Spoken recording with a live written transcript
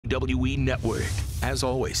WWE Network. As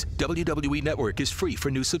always, WWE Network is free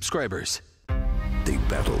for new subscribers. They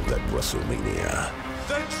battled at WrestleMania.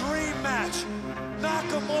 The dream match,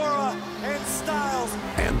 Nakamura and Styles.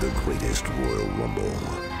 And the greatest Royal Rumble.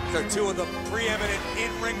 They're two of the preeminent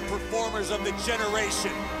in-ring performers of the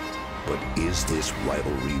generation. But is this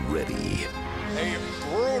rivalry ready? A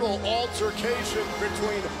brutal altercation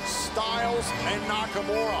between Styles and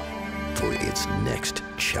Nakamura. For its next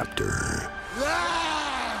chapter.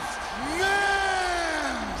 Last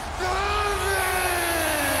man standing!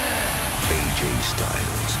 AJ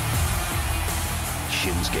Styles.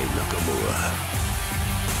 Shinsuke Nakamura.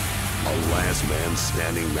 A last man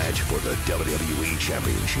standing match for the WWE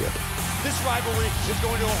Championship. This rivalry is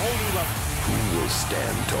going to a whole new level. Who will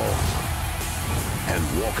stand tall and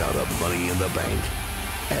walk out of Money in the Bank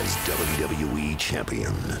as WWE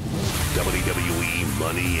Champion? WWE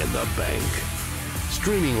Money in the Bank.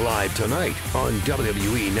 Streaming live tonight on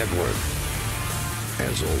WWE Network.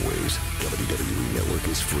 As always, WWE Network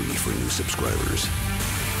is free for new subscribers.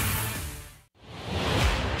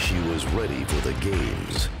 She was ready for the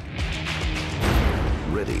games.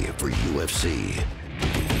 Ready for UFC.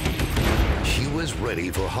 She was ready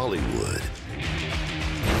for Hollywood.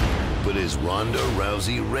 But is Ronda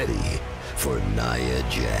Rousey ready for Nia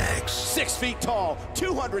Jax? 6 feet tall,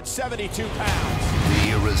 272 pounds. The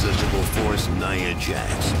irresistible force Nia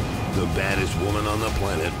Jax. The baddest woman on the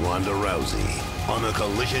planet, Ronda Rousey. On a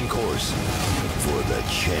collision course for the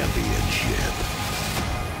championship.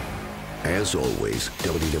 As always,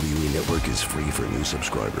 WWE Network is free for new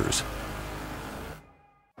subscribers.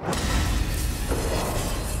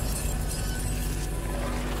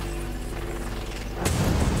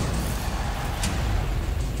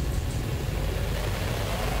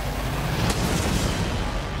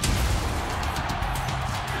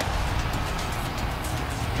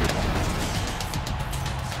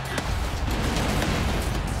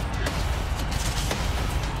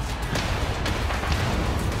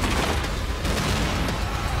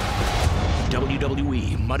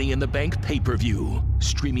 WWE Money in the Bank pay-per-view.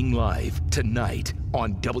 Streaming live tonight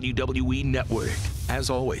on WWE Network. As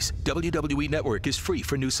always, WWE Network is free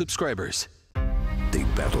for new subscribers. They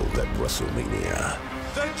battled at WrestleMania.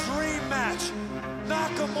 The dream match,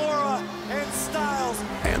 Nakamura and Styles.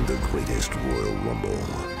 And the greatest Royal Rumble.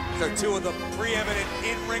 They're two of the preeminent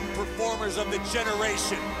in-ring performers of the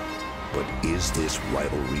generation. But is this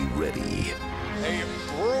rivalry ready? A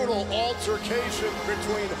brutal altercation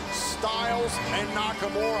between Styles and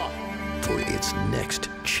Nakamura. For its next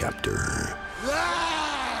chapter.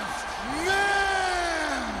 Last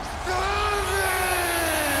man standing!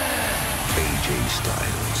 AJ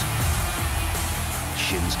Styles.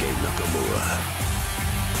 Shinsuke Nakamura.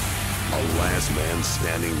 A last man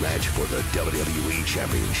standing match for the WWE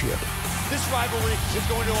Championship. This rivalry is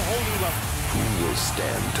going to a whole new level. Who will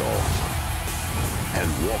stand tall and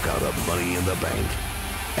walk out of Money in the Bank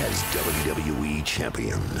as WWE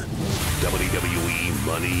Champion? WWE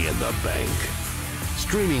Money in the Bank.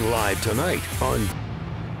 Streaming live tonight on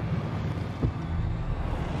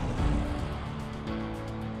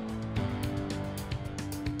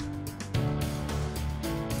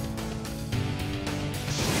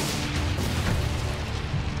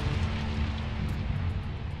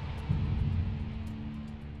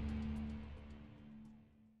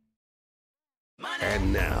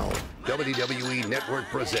And now, WWE Network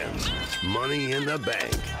presents Money in the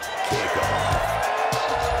Bank Kickoff.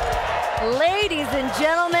 Ladies and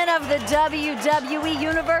gentlemen of the WWE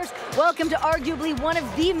Universe, welcome to arguably one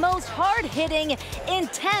of the most hard-hitting,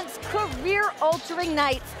 intense, career-altering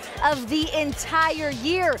nights of the entire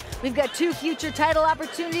year. We've got 2 future title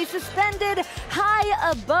opportunities suspended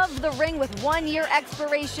high above the ring with 1-year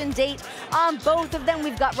expiration date on both of them.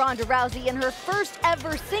 We've got Ronda Rousey in her first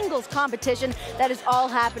ever singles competition. That is all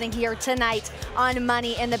happening here tonight on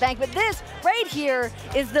Money in the Bank. But this right here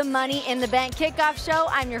is the Money in the Bank Kickoff Show.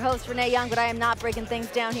 I'm your host, Renee Young, but I am not breaking things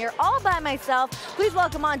down here all by myself. Please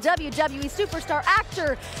welcome on WWE superstar,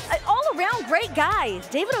 actor, all-around great guy,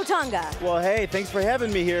 David Otunga. Well, hey, thanks for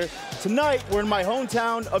having me here. Tonight, we're in my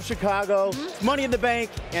hometown of Chicago. It's Money in the Bank,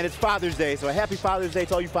 and it's Father's Day. So a happy Father's Day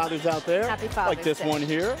to all you fathers out there. Happy Father's Like this Day. one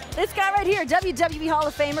here. This guy right here, WWE Hall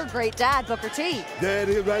of Famer, great dad, Booker T. There it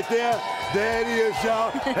is right there. There it is,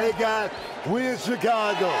 y'all. Hey, guys, we're in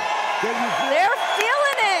Chicago. Can you feel They're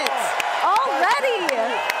feeling it already.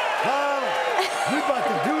 We about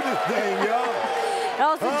to do this thing, y'all.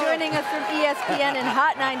 Also joining joining us from ESPN and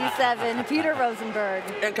Hot 97, Peter Rosenberg.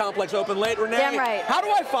 And Complex Open late, Renee. Damn right. How do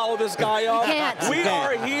I follow this guy up? Can't. We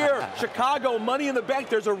are here. Chicago, Money in the Bank.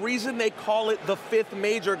 There's a reason they call it the fifth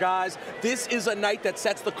major, guys. This is a night that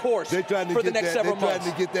sets the course for the next several months.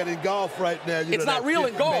 They're trying to get that in golf right now. It's not real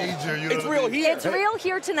in golf. It's real here. It's real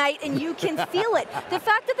here tonight, and you can feel it. The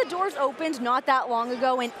fact that the doors opened not that long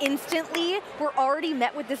ago and instantly we're already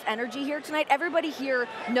met with this energy here tonight. Everybody here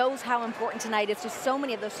knows how important tonight is to so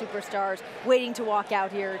many of those superstars waiting to walk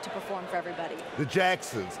out here to perform for everybody. The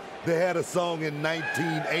Jacksons, they had a song in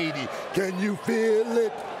 1980. Can you feel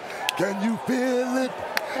it? Can you feel it?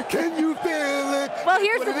 Can you feel it? Well,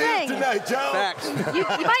 here's the thing. Tonight, Joe. Facts. You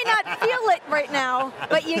might not feel it right now,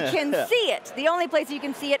 but you can see it. The only place you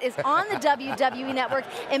can see it is on the WWE Network,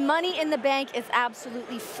 and Money in the Bank is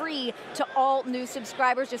absolutely free to all new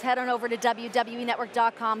subscribers. Just head on over to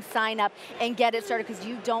WWEnetwork.com, sign up, and get it started, because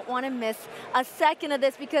you don't want to miss a second of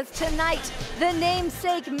this, because tonight, the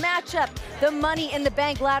namesake matchup, the Money in the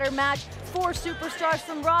Bank ladder match, 4 superstars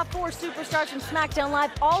from Raw, 4 superstars from SmackDown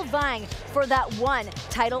Live, all vying for that one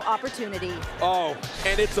title opportunity. Oh,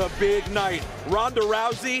 and it's a big night. Ronda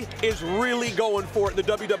Rousey is really going for it in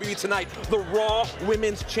the WWE tonight. The Raw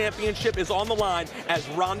Women's Championship is on the line as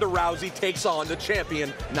Ronda Rousey takes on the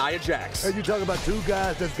champion, Nia Jax. And you talk about two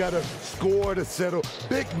guys that's got a score to settle.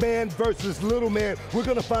 Big man versus little man. We're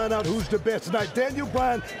going to find out who's the best tonight. Daniel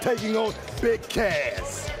Bryan taking on Big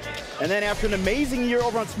Cass. And then after an amazing year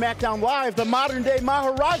over on SmackDown Live, the modern-day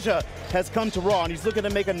Maharaja has come to Raw, and he's looking to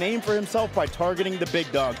make a name for himself by targeting the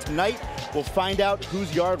big dog. Tonight, we'll find out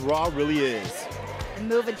whose yard Raw really is. And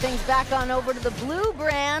moving things back on over to the blue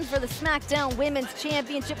brand for the SmackDown Women's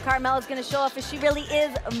Championship, Carmella's going to show off if she really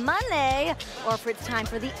is money, or if it's time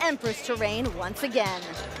for the Empress to reign once again.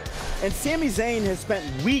 And Sami Zayn has spent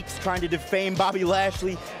weeks trying to defame Bobby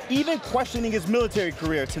Lashley, even questioning his military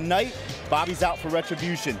career. Tonight, Bobby's out for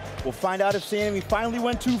retribution. We'll find out if Sami finally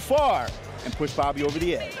went too far and pushed Bobby over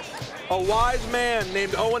the edge. A wise man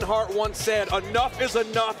named Owen Hart once said, enough is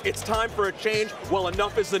enough, it's time for a change. Well,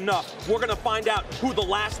 enough is enough. We're gonna find out who the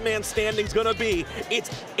last man standing's gonna be. It's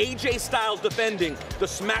AJ Styles defending the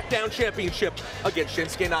SmackDown Championship against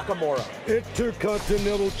Shinsuke Nakamura.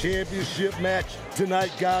 Intercontinental Championship match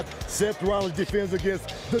tonight, guys. Seth Rollins defends against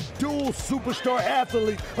the dual superstar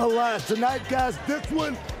athlete alliance. Tonight, guys, this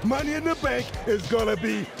one, Money in the Bank, is gonna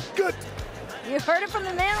be good. You heard it from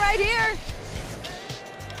the man right here.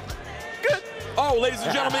 Good. Oh, ladies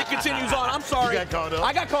and gentlemen, it continues on. I'm sorry. You got caught up.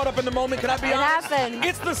 I got caught up in the moment. Can I be honest? happened.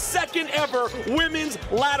 It's the second ever women's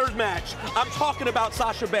ladder match. I'm talking about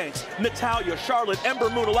Sasha Banks, Natalya, Charlotte, Ember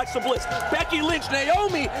Moon, Alexa Bliss, Becky Lynch,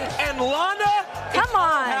 Naomi, and Lana. Come it's all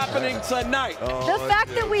on. happening tonight. The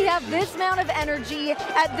fact that we have this amount of energy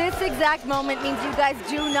at this exact moment means you guys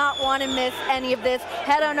do not want to miss any of this.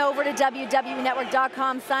 Head on over to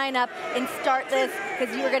WWEnetwork.com, sign up, and start this,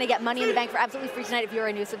 because you are going to get Money in the Bank for absolutely free tonight if you're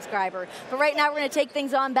a new subscriber. But right now, we're going to take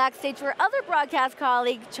things on backstage for our other broadcast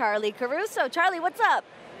colleague, Charlie Caruso. Charlie, what's up?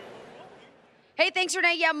 Hey, thanks,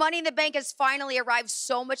 Renee. Yeah, Money in the Bank has finally arrived.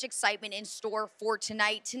 So much excitement in store for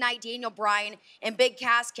tonight. Tonight, Daniel Bryan and Big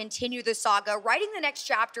Cass continue the saga, writing the next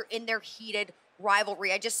chapter in their heated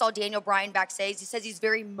rivalry. I just saw Daniel Bryan backstage. He says he's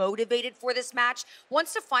very motivated for this match,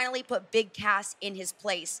 wants to finally put Big Cass in his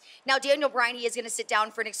place. Now, Daniel Bryan, he is going to sit down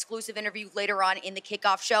for an exclusive interview later on in the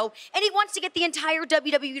Kickoff show, and he wants to get the entire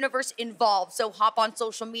WWE Universe involved. So hop on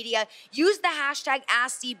social media, use the hashtag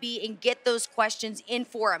AskDB, and get those questions in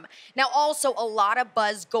for him. Now, also a lot of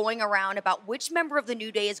buzz going around about which member of the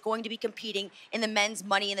New Day is going to be competing in the men's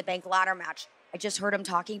Money in the Bank ladder match. I just heard him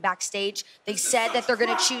talking backstage. They said that they're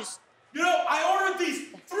going to choose... You know, I ordered these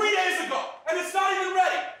 3 days ago, and it's not even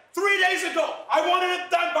ready. 3 days ago, I wanted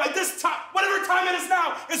it done by this time. Whatever time it is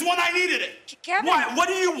now is when I needed it. Kevin, What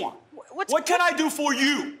do you want? What can I do for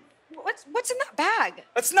you? What's in that bag?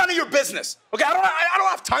 That's none of your business. Okay, I don't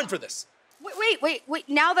have time for this. Wait.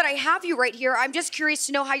 Now that I have you right here, I'm just curious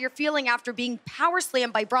to know how you're feeling after being power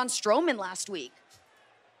slammed by Braun Strowman last week.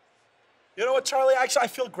 You know what, Charlie? Actually, I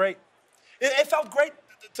feel great. It felt great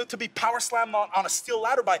to be power slammed on a steel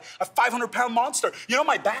ladder by a 500-pound monster. You know,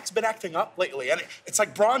 my back's been acting up lately, and it's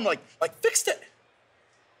like Braun like fixed it.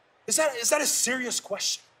 Is that a serious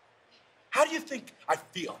question? How do you think I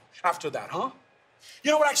feel after that, huh?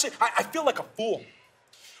 You know what, actually, I feel like a fool.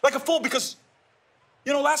 Like a fool because,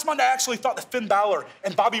 you know, last month I actually thought that Finn Balor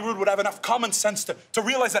and Bobby Roode would have enough common sense to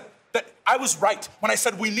realize that I was right when I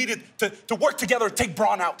said we needed to work together to take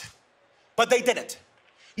Braun out. But they didn't.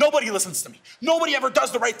 Nobody listens to me. Nobody ever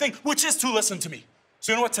does the right thing, which is to listen to me.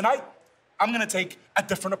 So you know what, tonight, I'm gonna take a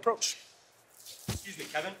different approach. Excuse me,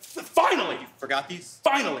 Kevin. Finally! You forgot these?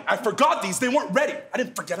 Finally! I forgot these. They weren't ready. I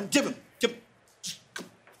didn't forget them. Give them. Give them.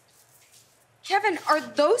 Kevin, are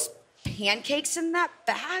those pancakes in that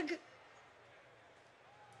bag?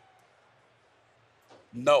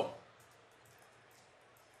 No.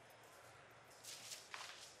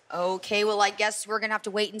 Okay, well, I guess we're gonna have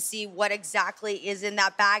to wait and see what exactly is in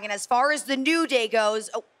that bag. And as far as the New Day goes,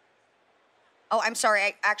 oh, I'm sorry,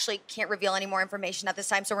 I actually can't reveal any more information at this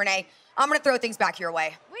time. So Renee, I'm gonna throw things back your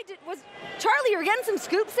way. Wait, Charlie, you're getting some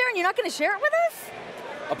scoops there and you're not gonna share it with us?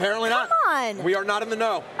 Apparently not. Come on. We are not in the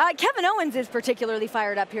know. Kevin Owens is particularly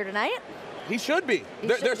fired up here tonight. He should be.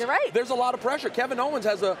 You're right. There's a lot of pressure. Kevin Owens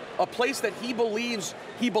has a place that he believes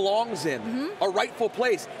he belongs in, a rightful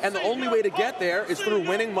place. And the only way to get there is through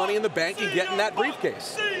winning Money in the Bank and getting that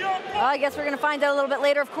briefcase. Well, I guess we're going to find out a little bit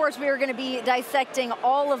later. Of course, we are going to be dissecting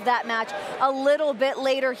all of that match a little bit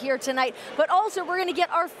later here tonight. But also, we're going to get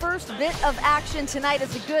our first bit of action tonight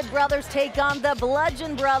as the Good Brothers take on the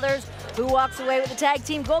Bludgeon Brothers. Who walks away with the tag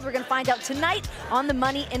team gold? We're going to find out tonight on the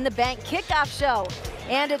Money in the Bank Kickoff show.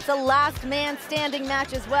 And it's a last man standing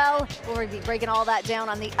match as well. We're going to be breaking all that down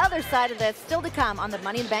on the other side of this, still to come on the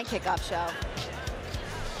Money in the Bank Kickoff show.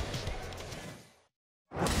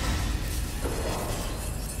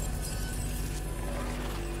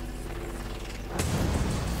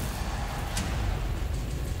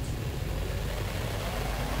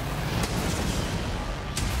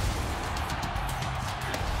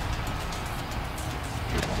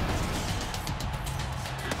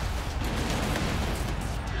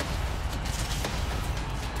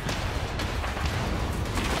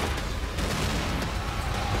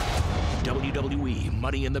 WWE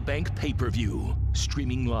Money in the Bank pay-per-view,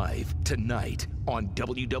 streaming live tonight on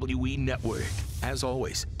WWE Network. As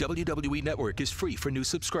always, WWE Network is free for new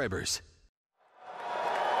subscribers.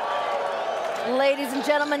 Ladies and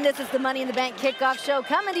gentlemen, this is the Money in the Bank Kickoff show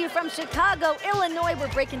coming to you from Chicago, Illinois.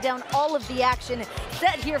 We're breaking down all of the action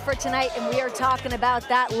set here for tonight, and we are talking about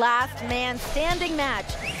that last man standing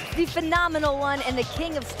match. The phenomenal one and the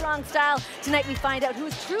king of strong style. Tonight we find out who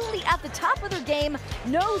is truly at the top of their game.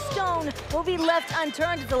 No stone will be left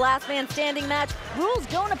unturned. It's the last man standing match. Rules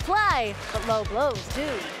don't apply, but low blows do.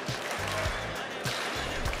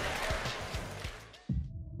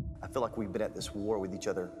 I feel like we've been at this war with each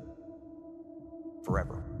other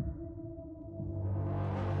forever.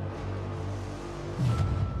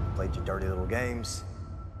 Played your dirty little games.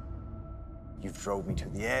 You've drove me to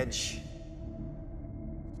the edge.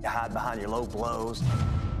 You hide behind your low blows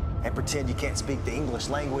and pretend you can't speak the English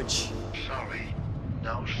language. Sorry,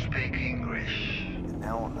 don't speak English. And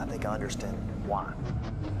now I think I understand why.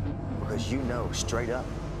 Because you know straight up,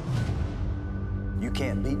 you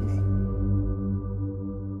can't beat me.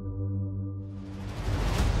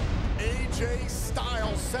 AJ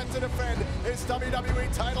Styles set to defend his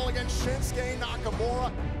WWE title against Shinsuke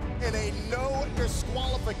Nakamura in a no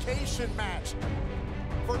disqualification match.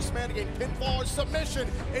 First man to gain pinfall or submission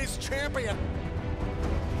is champion.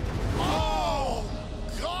 Oh,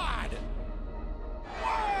 God!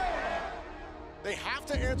 They have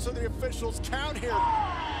to answer the officials' count here.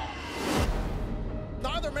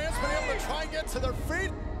 Neither man's been able to try and get to their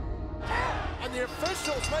feet. And the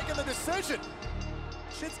officials making the decision.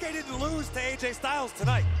 Shinsuke didn't lose to AJ Styles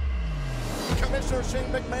tonight. Commissioner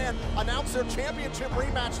Shane McMahon announced their championship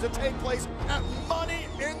rematch to take place at Money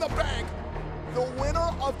in the Bank. The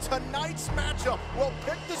winner of tonight's matchup will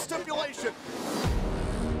pick the stipulation.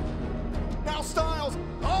 Now Styles,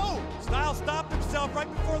 oh! Styles stopped himself right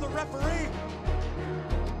before the referee.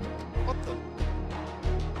 What the?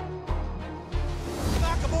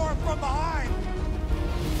 Nakamura from behind.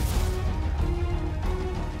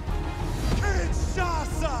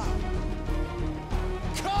 Kinshasa.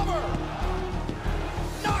 Cover!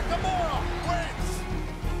 Nakamura wins!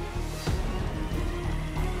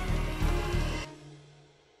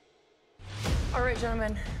 All right,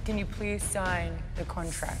 gentlemen, can you please sign the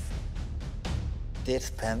contract? This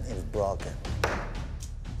pen is broken.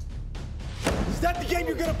 Is that the game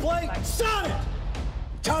you're gonna play? Sign it!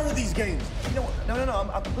 I'm tired of these games. You know what?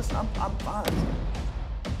 No. Listen, I'm fine.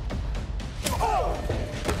 Oh!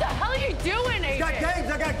 What the hell are you doing, AJ?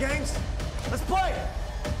 I got games. Let's play.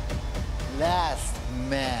 Last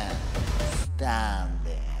man standing.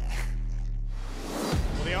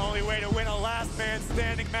 Well, the only way to win a last man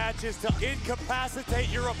standing match is to incapacitate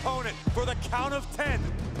your opponent for the count of 10.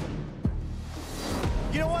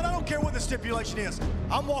 You know what? I don't care what the stipulation is.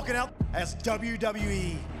 I'm walking out as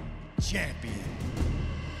WWE champion.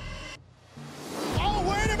 Oh,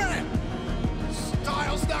 wait a minute!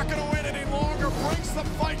 Styles not gonna win any longer, brings the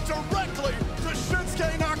fight directly to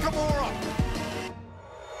Shinsuke Nakamura.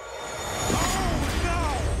 Oh!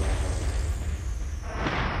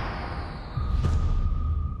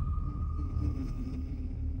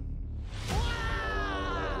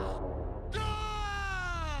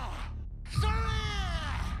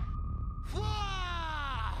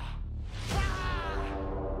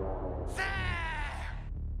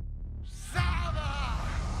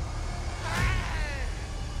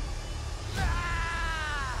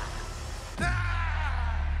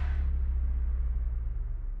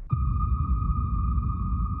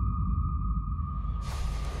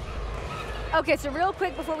 Okay, so real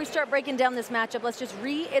quick before we start breaking down this matchup, let's just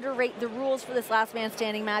reiterate the rules for this last man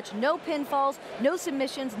standing match. No pinfalls, no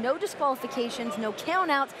submissions, no disqualifications, no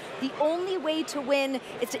countouts. The only way to win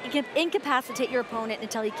is to incapacitate your opponent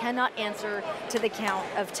until he cannot answer to the count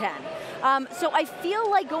of 10. So I feel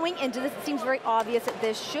like going into this, it seems very obvious that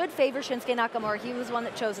this should favor Shinsuke Nakamura. He was the one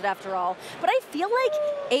that chose it after all. But I feel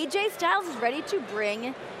like AJ Styles is ready to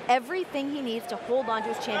bring everything he needs to hold on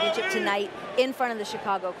to his championship tonight in front of the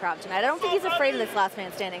Chicago crowd tonight. I don't think he's afraid of this last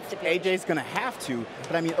man standing stipulation. AJ's gonna have to,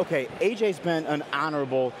 but I mean, okay, AJ's been an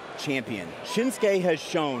honorable champion. Shinsuke has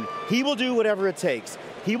shown he will do whatever it takes.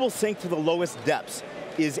 He will sink to the lowest depths.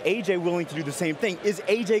 Is AJ willing to do the same thing? Is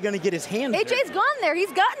AJ gonna get his hands dirty? AJ's gone there.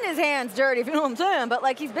 He's gotten his hands dirty, if you know what I'm saying, but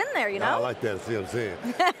like he's been there, you know? I like that, see what I'm saying?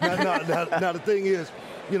 now, the thing is,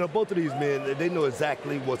 you know, both of these men, they know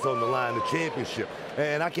exactly what's on the line, the championship.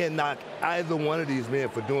 And I can't knock either one of these men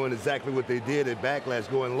for doing exactly what they did at Backlash,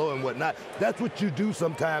 going low and whatnot. That's what you do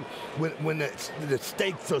sometimes when the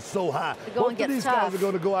stakes are so high. Both of these guys are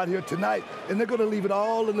going to go out here tonight, and they're going to leave it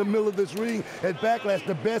all in the middle of this ring. At Backlash,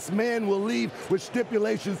 the best man will leave with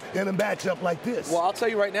stipulations in a matchup like this. Well, I'll tell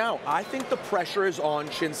you right now, I think the pressure is on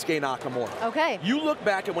Shinsuke Nakamura. Okay. You look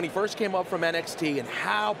back at when he first came up from NXT and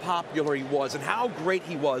how popular he was and how great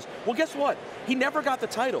he was. Well, guess what? He never got the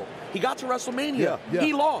title. He got to WrestleMania. Yeah.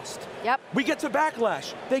 He lost. Yep. We get to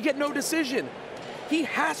Backlash. They get no decision. He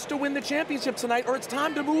has to win the championship tonight or it's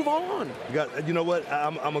time to move on. You know what?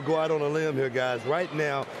 I'm going to go out on a limb here, guys. Right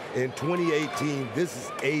now, in 2018, this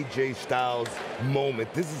is AJ Styles'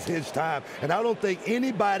 moment. This is his time. And I don't think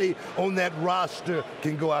anybody on that roster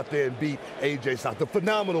can go out there and beat AJ Styles, the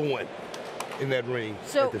phenomenal one in that ring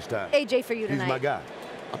at this time. AJ for you tonight. He's my guy.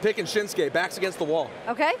 I'm picking Shinsuke. Backs against the wall.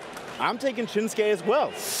 Okay. I'm taking Shinsuke as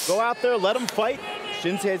well. Go out there, let him fight.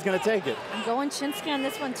 Shinsuke's going to take it. I'm going Shinsuke on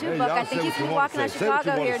this one too, Hey, Buck. y'all I think say he's what going to you be wanna walking out say. Say what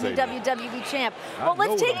Chicago you here, new wanna say WWE champ. I Well, let's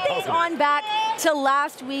know take what I'm things talking on back to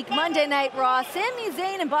last week, Monday Night Raw. Sami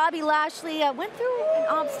Zayn and Bobby Lashley went through an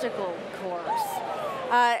obstacle course.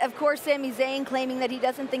 Of course, Sami Zayn claiming that he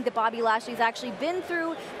doesn't think that Bobby Lashley's actually been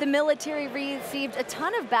through the military, received a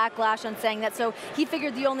ton of backlash on saying that, so he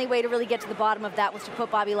figured the only way to really get to the bottom of that was to put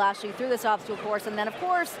Bobby Lashley through this obstacle course and then, of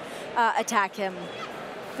course, attack him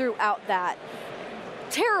throughout that.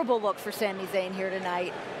 Terrible look for Sami Zayn here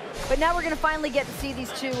tonight. But now we're going to finally get to see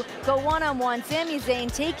these two go one-on-one. Sami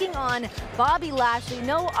Zayn taking on Bobby Lashley.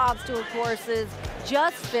 No obstacle courses,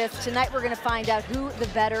 just fists. Tonight we're going to find out who the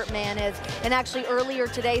better man is. And actually earlier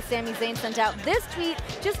today, Sami Zayn sent out this tweet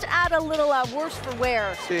just to add a little worse for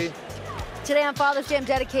wear. See? Today on Father's Day, I'm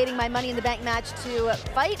dedicating my Money in the Bank match to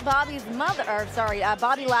fight Bobby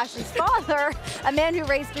Lashley's father, a man who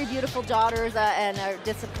raised 3 beautiful daughters and a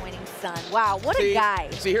disappointing son. Wow, what a guy.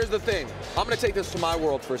 See, here's the thing. I'm going to take this to my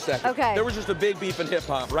world for a second. Okay. There was just a big beef in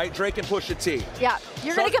hip-hop, right? Drake and Pusha T. Yeah.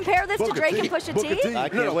 You're going to compare this to Drake and Pusha T? I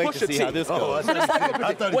can't wait to see how this goes.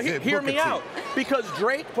 Well, hear me out. Because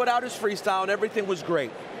Drake put out his freestyle and everything was great.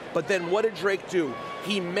 But then what did Drake do?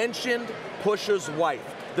 He mentioned Pusha's wife.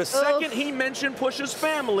 The second he mentioned Pusha's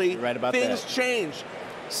family, things changed.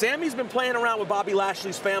 Sammy's been playing around with Bobby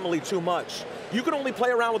Lashley's family too much. You can only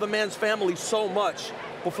play around with a man's family so much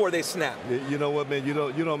before they snap. You know what, man? You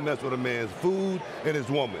don't mess with a man's food and his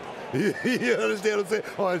woman. You understand what I'm saying?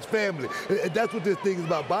 Or his family. That's what this thing is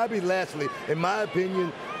about. Bobby Lashley, in my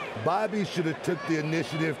opinion, Bobby should have took the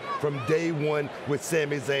initiative from day one with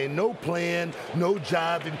Sami Zayn. No plan, no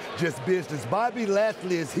jobbing, just business. Bobby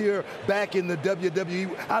Lashley is here back in the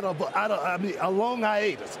WWE I mean, a long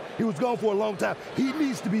hiatus. He was gone for a long time. He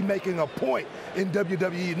needs to be making a point in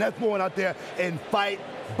WWE, and that's going out there and fight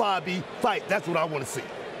Bobby, fight. That's what I want to see.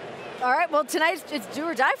 All right, well, tonight it's do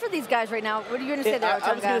or die for these guys right now. What are you going to say there,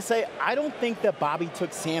 I was going to say, I don't think that Bobby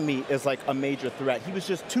took Sami as like a major threat. He was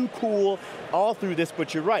just too cool all through this,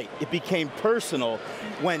 but you're right. It became personal.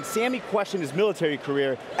 When Sami questioned his military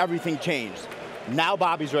career, everything changed. Now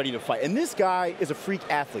Bobby's ready to fight. And this guy is a freak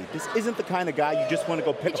athlete. This isn't the kind of guy you just want to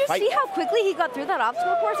go pick a fight. Did you see how quickly he got through that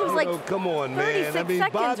obstacle course? It was like come on, man. I mean,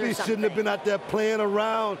 Bobby shouldn't have been out there playing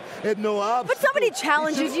around at no obstacles. But somebody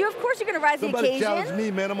challenges you. Of course you're going to rise to the occasion. Somebody challenge me,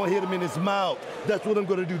 man. I'm going to hit him in his mouth. That's what I'm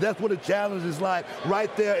going to do. That's what a challenge is like.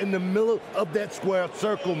 Right there in the middle of that square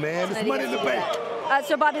circle, man. It's Money in the Bank.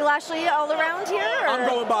 So Bobby Lashley all around here? Or? I'm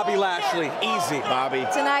going Bobby Lashley. Easy. Bobby.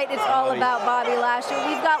 Tonight it's all about Bobby Lashley.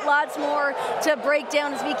 We've got lots more to break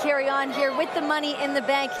down as we carry on here with the Money in the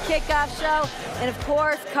Bank kickoff show. And of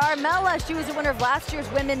course, Carmella, she was the winner of last year's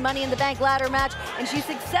Women Money in the Bank ladder match, and she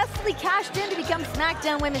successfully cashed in to become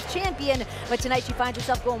SmackDown Women's Champion. But tonight she finds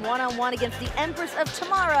herself going one-on-one against the Empress of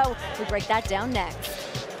Tomorrow. We'll break that down next.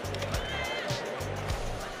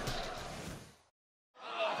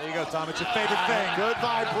 There you go, go, Tom. It's your favorite thing. Good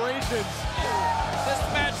vibrations. This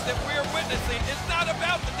match that we're witnessing is not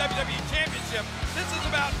about the WWE Championship. This is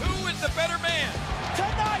about who is the better man.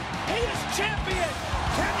 Tonight, he is champion.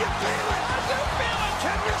 Can you feel it? I do feel it.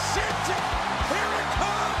 Can you sense it? Here it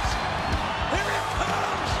comes. Here it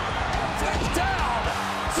comes. Touchdown.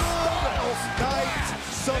 Styles night.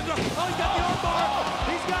 Oh, he's got the armbar.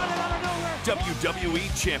 He's got it out of nowhere. WWE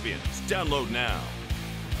Champions. Download now.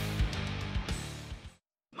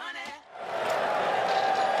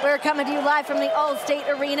 We're coming to you live from the Allstate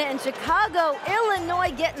Arena in Chicago,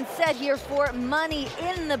 Illinois, getting set here for Money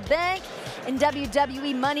in the Bank. And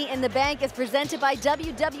WWE Money in the Bank is presented by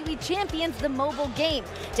WWE Champions, the mobile game.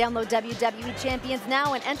 Download WWE Champions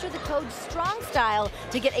now and enter the code STRONGSTYLE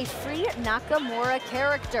to get a free Nakamura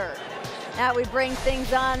character. Now we bring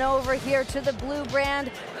things on over here to the blue brand.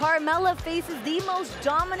 Carmella faces the most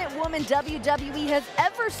dominant woman WWE has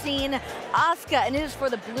ever seen, Asuka, and it is for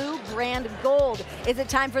the blue brand gold. Is it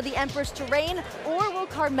time for the Empress to reign, or will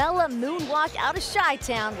Carmella moonwalk out of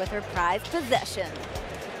Chi-Town with her prized possession?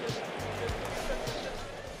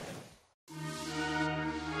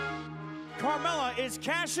 Carmella is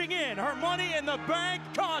cashing in her Money in the Bank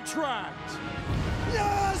contract.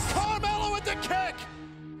 Yes, Carmella with the kick.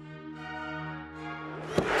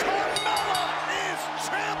 Carmella is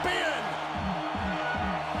champion!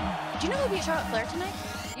 Do you know who beat Charlotte Flair tonight?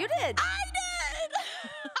 You did. I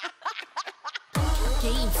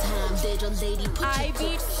Game time, little lady, put I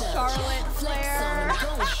beat Charlotte Flair. Go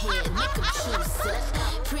ahead, make 'em choose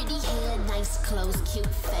up. Pretty hair, nice clothes, cute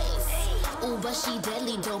face. Ooh, but she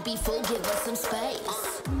deadly, don't be fooled, give us some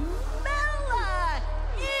space. Mella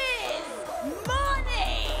is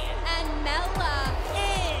money! And Mella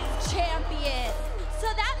is champion. So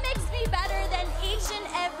that makes me better than each and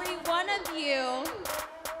every one of you.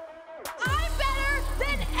 I'm better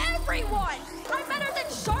than everyone! I'm better than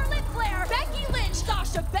Charlotte Flair, Becky Lynch,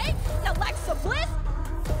 Sasha Banks, Alexa Bliss.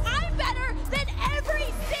 I'm better than every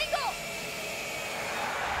single...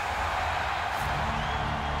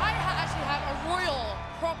 I actually have a royal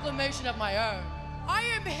proclamation of my own. I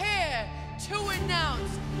am here to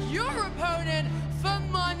announce your opponent for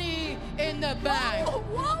Money in the Bank. Whoa,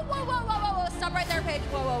 whoa, whoa, whoa, whoa, whoa. Stop right there, Paige.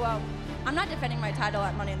 Whoa, whoa, whoa. I'm not defending my title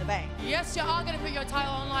at Money in the Bank. Yes, you are going to put your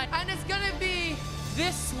title online, and it's going to be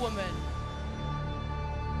this woman.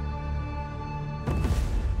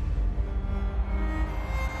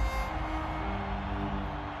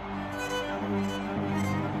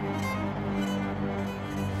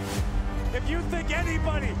 If you think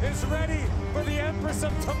anybody is ready for the Empress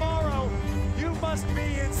of Tomorrow, you must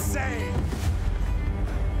be insane.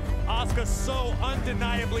 Asuka's so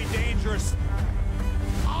undeniably dangerous.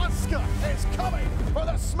 Asuka is coming for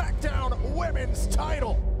the SmackDown Women's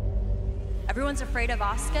title. Everyone's afraid of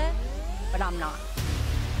Asuka, but I'm not.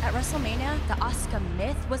 At WrestleMania, the Asuka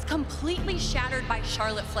myth was completely shattered by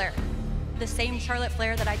Charlotte Flair. The same Charlotte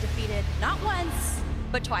Flair that I defeated not once,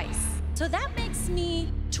 but twice. So that makes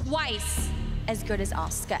me twice as good as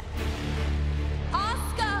Asuka.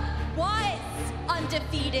 Asuka was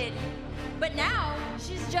undefeated, but now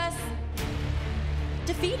she's just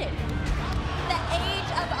defeated. The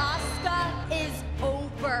age of Asuka is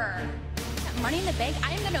over. At Money in the Bank,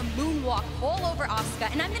 I am gonna moonwalk all over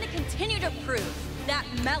Asuka, and I'm gonna continue to prove that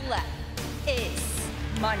Mella is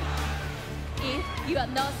money. If you are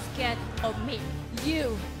not scared of me,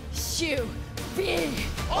 you should be.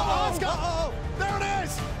 Oh, Asuka! Uh-oh! There it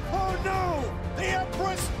is! Oh no! The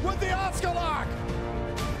Empress with the Asuka lock!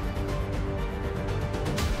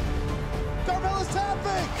 Carmella's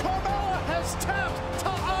tapping! Carmella has tapped to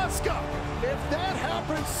Asuka! If that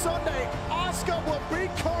happens Sunday, Asuka will beat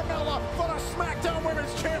Carmella for the SmackDown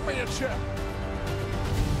Women's Championship!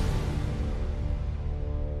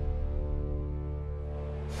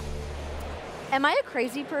 Am I a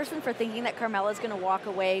crazy person for thinking that Carmella's going to walk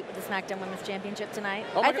away with the SmackDown Women's Championship tonight?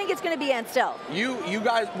 Oh I think it's going to be Ann Still. You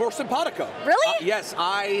guys were simpatico. Really? Yes,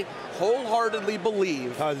 I wholeheartedly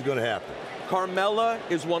believe. How's it going to happen? Carmella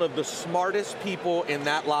is one of the smartest people in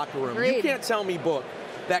that locker room. Agreed. You can't tell me, Book,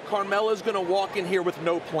 that Carmella's going to walk in here with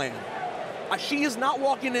no plan. She is not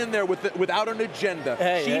walking in there without an agenda.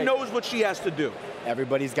 She knows what she has to do.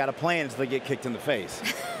 Everybody's got a plan until they get kicked in the face.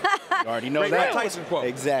 You already know Great that. Mike Tyson quote.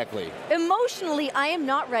 Exactly. Emotionally, I am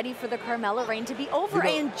not ready for the Carmella reign to be over. You know,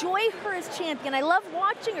 I enjoy her as champion. I love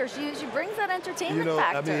watching her. She brings that entertainment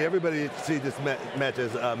factor. I mean, everybody sees this match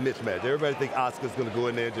as a mismatch. Everybody thinks Asuka's going to go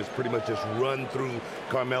in there and just pretty much just run through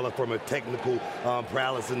Carmella from a technical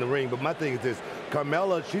prowess in the ring. But my thing is this,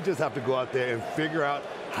 Carmella, she just have to go out there and figure out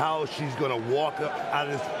how she's going to walk out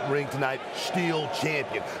of this ring tonight still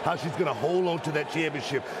champion, how she's going to hold on to that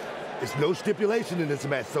championship. it's no stipulation in this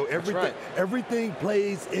match. So everything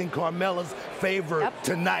plays in Carmella's favor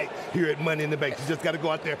tonight here at Money in the Bank. She's just got to go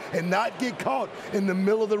out there and not get caught in the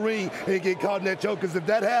middle of the ring and get caught in that choke, because if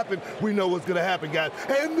that happened, we know what's going to happen, guys.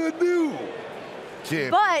 And the new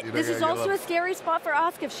champion. But this is also a scary spot for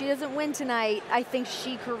Asuka. If she doesn't win tonight, I think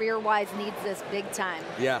she career-wise needs this big time.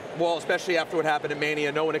 Yeah, well, especially after what happened at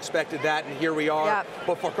Mania. No one expected that, and here we are. Yep.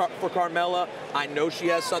 But for Carmella, I know she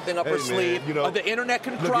has something up her sleeve. You know, the internet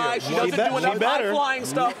can cry. She doesn't do enough flying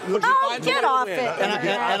stuff. Get off it.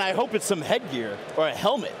 And I hope it's some headgear or a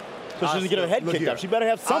helmet, so she doesn't get her head kicked up. She better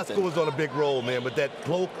have something. Asuka was on a big roll, man, but that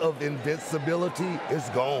cloak of invincibility is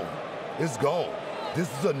gone. It's gone. This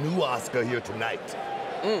is a new Asuka here tonight.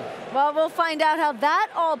 Well, we'll find out how that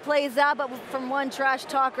all plays out, but from one trash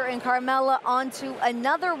talker and Carmella onto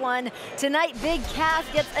another one. Tonight, Big Cass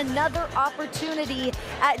gets another opportunity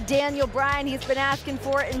at Daniel Bryan. He's been asking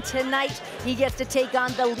for it, and tonight he gets to take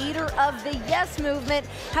on the leader of the Yes Movement.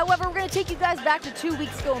 However, we're going to take you guys back to 2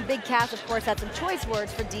 weeks ago, and Big Cass, of course, had some choice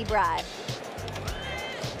words for D-Bry.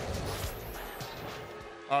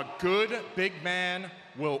 A good big man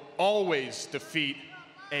will always defeat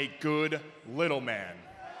a good little man.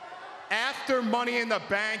 After Money in the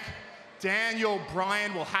Bank, Daniel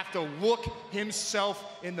Bryan will have to look himself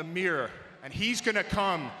in the mirror, and he's gonna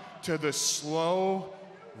come to the slow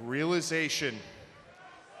realization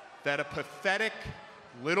that a pathetic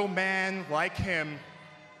little man like him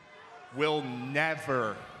will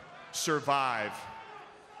never survive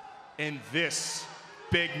in this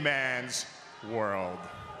big man's world.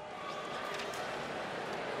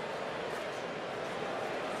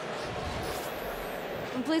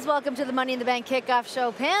 And please welcome to the Money in the Bank Kickoff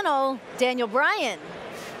Show panel, Daniel Bryan.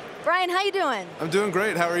 Bryan, how you doing? I'm doing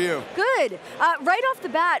great. How are you? Good. Right off the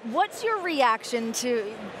bat, what's your reaction to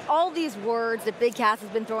all these words that Big Cass has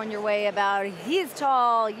been throwing your way about he's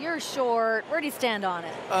tall, you're short? Where do you stand on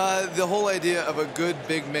it? The whole idea of a good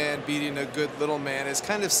big man beating a good little man is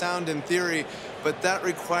kind of sound in theory, but that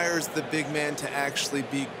requires the big man to actually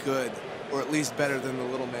be good, or at least better than the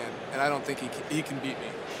little man. And I don't think he can beat me.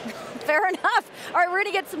 Fair enough. All right, we're going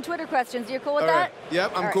to get some Twitter questions. You're cool with that?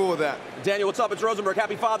 Yep, I'm cool with that. Daniel, what's up? It's Rosenberg.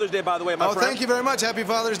 Happy Father's Day, by the way, my friend. Thank you very much. Happy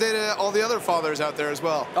Father's Day to all the other fathers out there as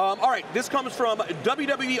well. All right, this comes from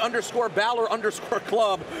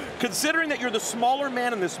WWE_Balor_Club. Considering that you're the smaller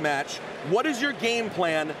man in this match, what is your game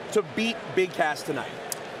plan to beat Big Cass tonight?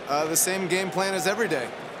 The same game plan as every day.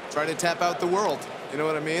 Try to tap out the world. You know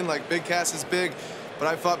what I mean? Like, Big Cass is big, but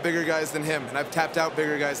I've fought bigger guys than him, and I've tapped out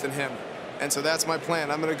bigger guys than him. And so that's my plan.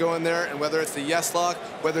 I'm going to go in there, and whether it's the yes lock,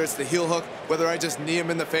 whether it's the heel hook, whether I just knee him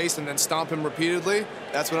in the face and then stomp him repeatedly,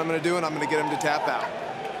 that's what I'm going to do, and I'm going to get him to tap out.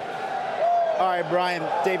 All right, Bryan,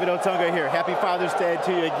 David Otunga here. Happy Father's Day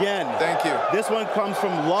to you again. Thank you. This one comes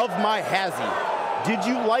from Love My Hazzy. Did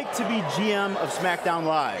you like to be GM of SmackDown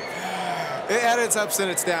Live? It had its ups and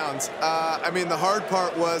its downs. I mean, the hard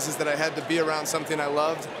part is that I had to be around something I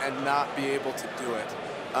loved and not be able to do it.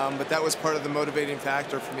 But that was part of the motivating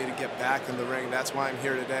factor for me to get back in the ring. That's why I'm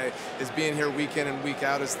here today, is being here week in and week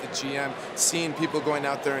out as the GM, seeing people going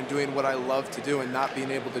out there and doing what I love to do and not being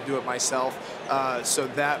able to do it myself. So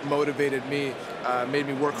that motivated me, made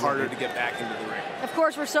me work harder to get back into the ring. Of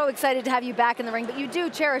course, we're so excited to have you back in the ring, but you do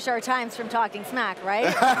cherish our times from Talking Smack,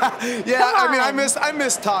 right? Yeah, I mean, I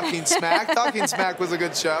miss Talking Smack. Talking Smack was a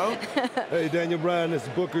good show. Hey, Daniel Bryan, this is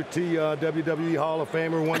Booker T, WWE Hall of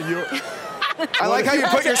Famer, one of your... I like how you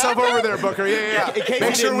put yourself over there, Booker. Yeah.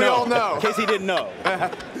 Make sure we all know. In case he didn't know.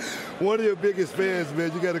 One of your biggest fans,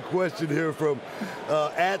 man, you got a question here from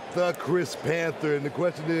 @TheChrisPanther, and the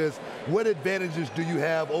question is, what advantages do you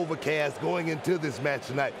have over Cass going into this match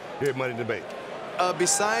tonight here at Money in the Bank?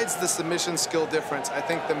 Besides the submission skill difference, I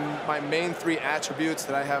think my main three attributes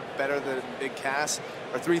that I have better than Big Cass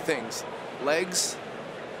are three things: legs,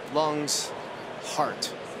 lungs,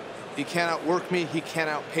 heart. He can't outwork me, he can't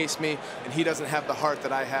outpace me, and he doesn't have the heart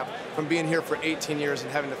that I have from being here for 18 years and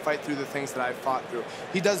having to fight through the things that I've fought through.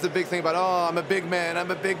 He does the big thing about, oh, I'm a big man,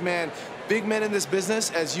 I'm a big man. Big men in this business,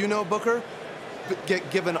 as you know, Booker, get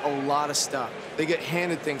given a lot of stuff. They get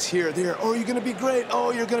handed things here, there. Oh, you're gonna be great.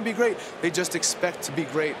 Oh, you're gonna be great. They just expect to be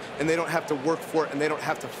great, and they don't have to work for it, and they don't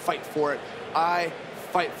have to fight for it. I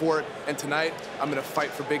fight for it, and tonight, I'm gonna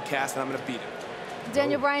fight for Big Cass, and I'm gonna beat him.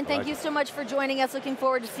 Daniel Bryan, thank you so much for joining us. Looking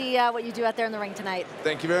forward to see what you do out there in the ring tonight.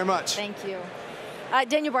 Thank you very much. Thank you.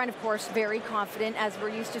 Daniel Bryan, of course, very confident, as we're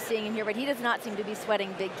used to seeing him here, but he does not seem to be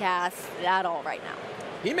sweating Big Cass at all right now.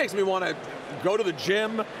 He makes me want to go to the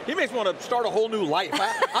gym. He makes me want to start a whole new life.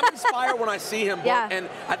 I'm inspired when I see him, yeah. and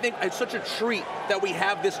I think it's such a treat that we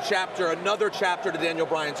have this chapter, another chapter to Daniel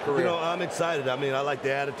Bryan's career. You know, I'm excited. I mean, I like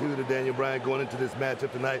the attitude of Daniel Bryan going into this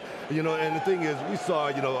matchup tonight. You know, and the thing is, we saw,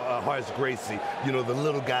 you know, Horace Gracie, you know, the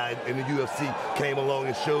little guy in the UFC came along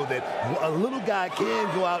and showed that a little guy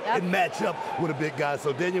can go out and match up with a big guy.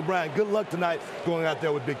 So Daniel Bryan, good luck tonight going out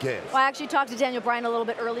there with Big Cass. Well, I actually talked to Daniel Bryan a little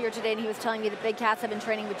bit earlier today, and he was telling me that Big Cass have been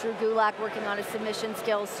training with Drew Gulak, working on his submission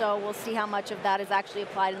skills. So we'll see how much of that is actually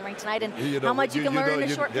applied in the ring tonight, and how much you can learn in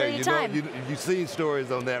a short period of time. You've seen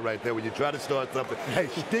stories on that right there. When you try to start something, hey,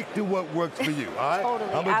 stick to what works for you, all right?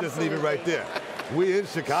 Totally, I'm going to just leave it right there. We're in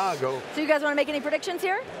Chicago. So you guys want to make any predictions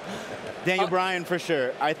here? Daniel Bryan for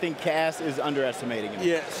sure. I think Cass is underestimating him.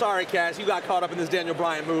 Yeah, sorry, Cass. You got caught up in this Daniel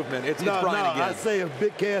Bryan movement. It's Bryan again. I say if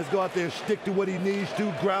Big Cass go out there and stick to what he needs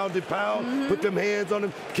to, ground and pound, put them hands on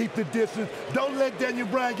him, keep the distance. Don't let Daniel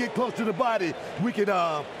Bryan get close to the body. We can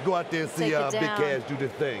go out there and see Big Cass do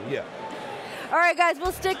this thing. Yeah. All right, guys,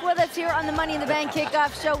 we'll stick with us here on the Money in the Bank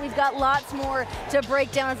Kickoff Show. We've got lots more to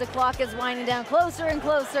break down as the clock is winding down closer and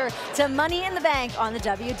closer to Money in the Bank on the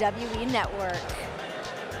WWE Network.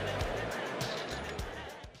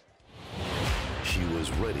 She was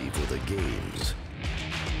ready for the games,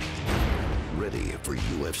 ready for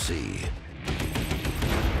UFC.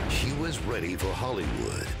 She was ready for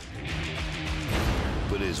Hollywood.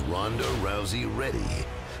 But is Ronda Rousey ready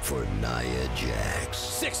for Nia Jax?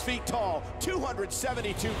 6 feet tall,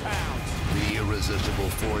 272 pounds. The irresistible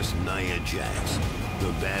force, Nia Jax.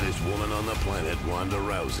 The baddest woman on the planet, Ronda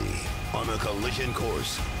Rousey. On a collision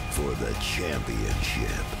course for the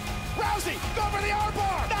championship. Rousey, go for the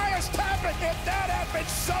armbar! Nia's tapping! If that happens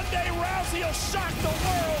Sunday, Rousey will shock the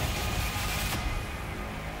world!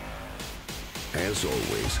 As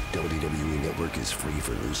always, WWE Network is free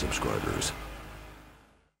for new subscribers.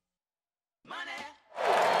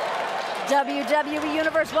 WWE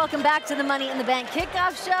Universe, welcome back to the Money in the Bank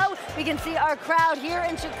Kickoff Show. We can see our crowd here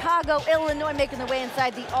in Chicago, Illinois, making their way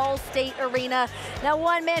inside the All-State Arena. Now,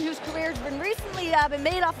 one man whose career has been recently been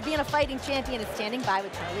made off of being a fighting champion is standing by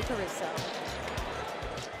with Charlie Caruso.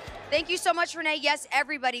 Thank you so much, Renee. Yes,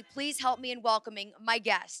 everybody, please help me in welcoming my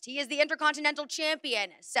guest. He is the Intercontinental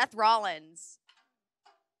Champion, Seth Rollins.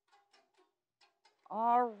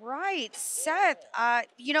 All right, Seth,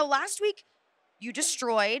 you know, last week, you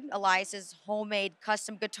destroyed Elias's homemade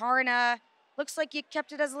custom guitar, and looks like you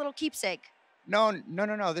kept it as a little keepsake. No.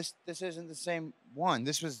 This isn't the same one.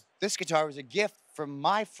 This guitar was a gift from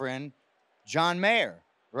my friend, John Mayer,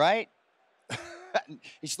 right?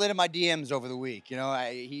 He slid in my DMs over the week. You know,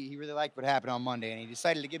 he really liked what happened on Monday, and he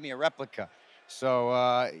decided to give me a replica.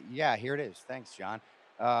 So, yeah, here it is. Thanks, John.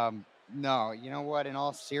 No, you know what? In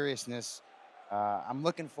all seriousness, I'm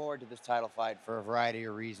looking forward to this title fight for a variety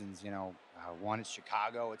of reasons. You know, one, it's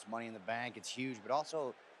Chicago, it's Money in the Bank, it's huge, but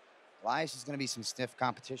also Elias is going to be some stiff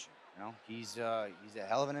competition. You know, he's a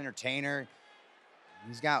hell of an entertainer.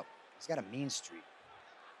 He's got a mean streak,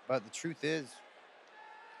 but the truth is,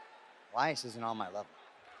 Elias isn't on my level.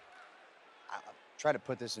 I'll try to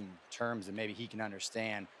put this in terms that maybe he can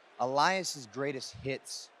understand. Elias's greatest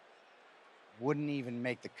hits wouldn't even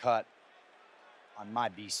make the cut on my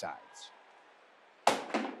B-sides.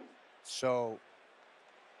 So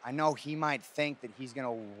I know he might think that he's going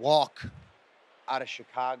to walk out of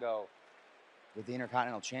Chicago with the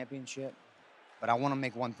Intercontinental Championship, but I want to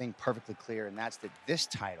make one thing perfectly clear, and that's that this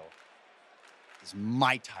title is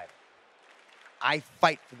my title. I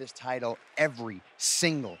fight for this title every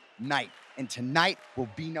single night, and tonight will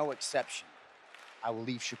be no exception. I will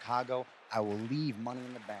leave Chicago. I will leave Money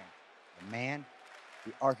in the Bank. The man,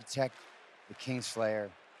 the architect, the Kingslayer,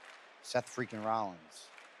 Seth freaking Rollins,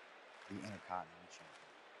 the Intercontinental Champion.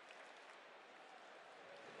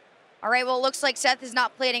 All right, well, it looks like Seth is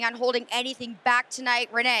not planning on holding anything back tonight.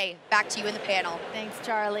 Renee, back to you in the panel. Thanks,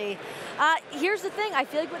 Charlie. Here's the thing. I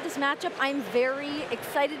feel like with this matchup, I'm very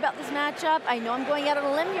excited about this matchup. I know I'm going out on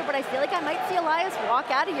a limb here, but I feel like I might see Elias walk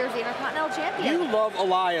out of here as the Intercontinental Champion. You love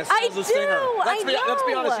Elias as a singer. Let's be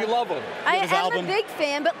honest, you love him. I am a big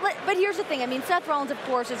fan, but here's the thing. I mean, Seth Rollins, of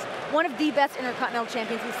course, is one of the best Intercontinental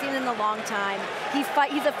Champions we've seen in a long time. He's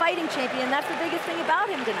a fighting champion, and that's the biggest thing about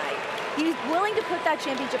him tonight. He's willing to put that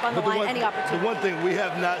championship on the line any opportunity. The one thing, we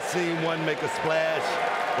have not seen one make a splash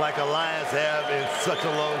like Elias have in such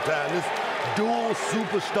a long time. This dual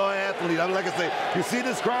superstar athlete. I mean, like I say, you see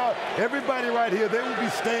this crowd, everybody right here, they will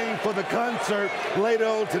be staying for the concert later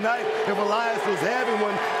on tonight. If Elias was having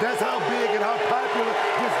one, that's how big and how popular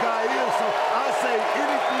this guy is. So I say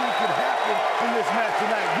anything could happen happen in this match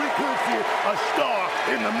tonight. We could see a star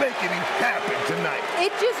in the making happen tonight.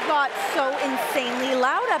 It just got so insanely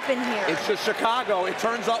loud up in here. It's just Chicago. It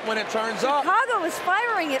turns up when it turns up. Chicago is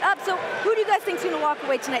firing it up. So who do you guys think is going to walk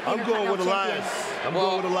away tonight? I'm going with Elias. I'm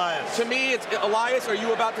going with Elias. To me, it's Elias. Are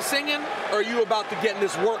you about to singing, or are you about to getting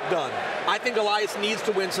this work done? I think Elias needs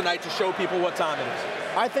to win tonight to show people what time it is.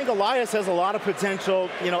 I think Elias has a lot of potential.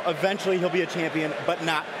 You know, eventually he'll be a champion, but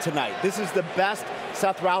not tonight. This is the best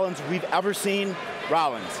Seth Rollins we've ever seen.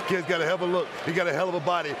 Rollins. Kid's got a hell of a look. He got a hell of a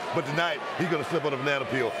body, but tonight he's going to slip on a banana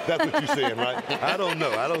peel. That's what you're saying, right? I don't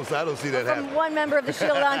know. I don't see that happen. From one member of the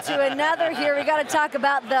Shield on to another here, we got to talk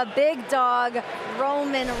about the big dog,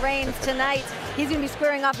 Roman Reigns, tonight. He's going to be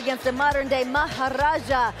squaring off against the modern-day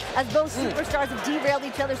Maharaja, as both superstars have derailed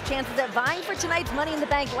each other's chances at vying for tonight's Money in the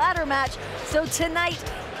Bank ladder match. So tonight,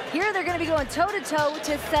 here they're going to be going toe-to-toe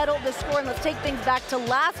to settle the score. And let's take things back to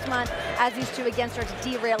last month as these two again start to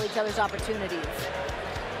derail each other's opportunities.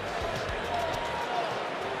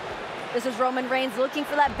 This is Roman Reigns looking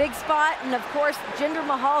for that big spot. And of course, Jinder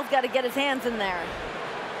Mahal's got to get his hands in there.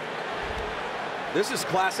 This is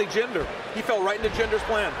classic Jinder. He fell right into Jinder's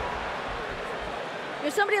plan. You know,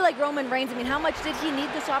 somebody like Roman Reigns, I mean, how much did he need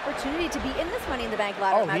this opportunity to be in this Money in the Bank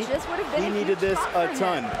ladder match? This would have been he a needed huge this spot a for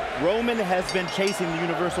ton. him. Roman has been chasing the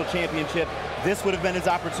Universal Championship. This would have been his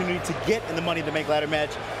opportunity to get in the Money in the Bank ladder match.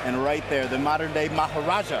 And right there, the modern-day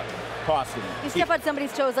Maharaja cost him. You step on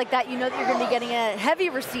somebody's toes like that, you know that you're going to be getting a heavy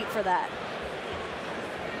receipt for that.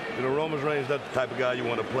 You know, Roman Reigns, that's the type of guy you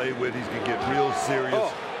want to play with. He's going to get real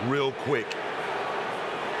serious real quick.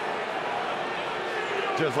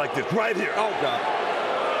 Just like this, right here. Oh, God.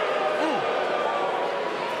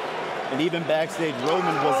 And even backstage,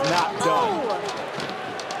 Roman was not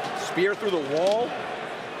done. Spear through the wall.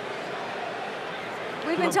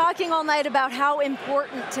 We've been talking all night about how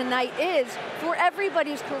important tonight is for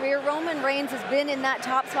everybody's career. Roman Reigns has been in that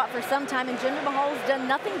top spot for some time, and Jinder Mahal has done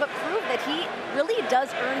nothing but prove that he really does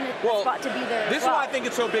earn the spot to be there. This is why I think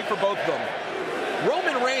it's so big for both of them.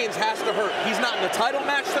 Roman Reigns has to hurt. He's not in a title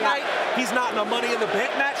match tonight. Yeah. He's not in a Money in the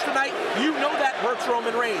Bank match tonight. You know that hurts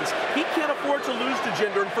Roman Reigns. He can't afford to lose to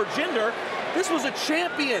Jinder, and for Jinder, this was a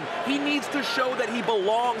champion. He needs to show that he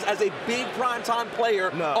belongs as a big primetime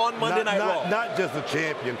player on Monday Night Raw. Not just a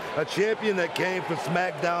champion that came from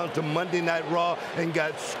SmackDown to Monday Night Raw and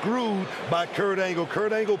got screwed by Kurt Angle.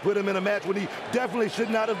 Kurt Angle put him in a match when he definitely should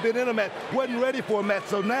not have been in a match, wasn't ready for a match.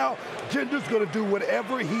 So now Jinder's going to do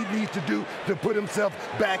whatever he needs to do to put himself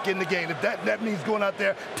back in the game. If that means going out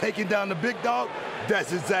there, taking down the big dog,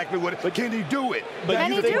 that's exactly what it. But can he do it? But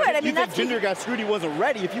can he do it? I mean, you think Jinder got screwed, he wasn't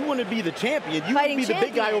ready. If you want to be the champion, you want to be the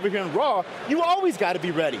big guy over here in Raw, you always got to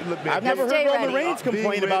be ready. Look, man, I've never heard Roman Reigns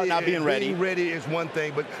complain about not being ready. Being ready is one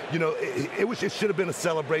thing, but, you know, it should have been a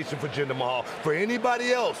celebration for Jinder Mahal. For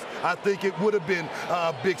anybody else, I think it would have been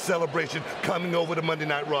a big celebration coming over to Monday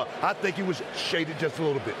Night Raw. I think he was shaded just a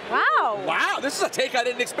little bit. Wow. Wow, this is a take I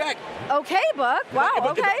didn't expect. Okay, Buck. Wow,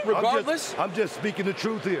 okay. Regardless. I'm just speaking the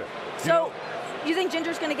truth here. So, you think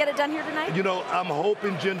Jinder's going to get it done here tonight? You know, I'm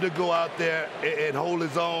hoping Jinder go out there and hold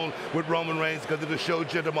his own with Roman Reigns, because it'll show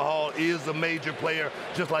Jinder Mahal is a major player,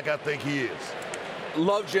 just like I think he is.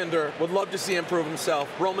 Love Jinder. Would love to see him prove himself.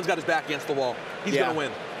 Roman's got his back against the wall. He's going to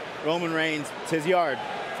win. Roman Reigns, it's his yard.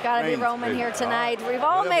 It's got to be Roman here tonight. We've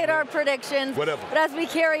all made our predictions. But as we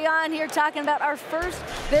carry on here, talking about our first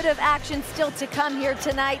bit of action still to come here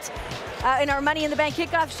tonight. In our Money in the Bank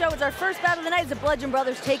kickoff show, it's our first battle of the night as the Bludgeon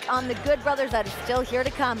Brothers take on the Good Brothers. That is still here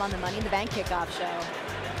to come on the Money in the Bank kickoff show.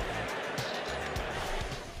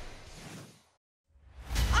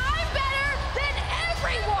 I'm better than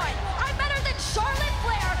everyone. I'm better than Charlotte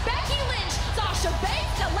Flair, Becky Lynch, Sasha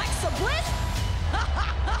Banks, Alexa Bliss.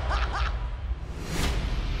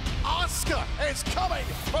 Asuka is coming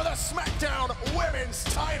for the SmackDown Women's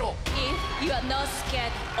title. If you are not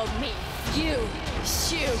scared of me, you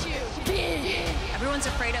should be. Everyone's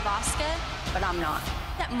afraid of Asuka, but I'm not.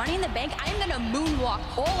 That Money in the Bank, I'm gonna moonwalk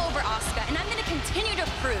all over Asuka, and I'm gonna continue to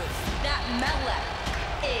prove that Mela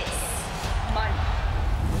is money.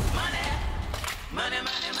 Money,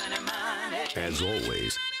 money, money, money. As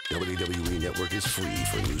always, WWE Network is free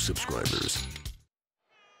for new subscribers.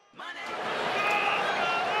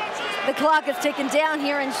 The clock is ticking down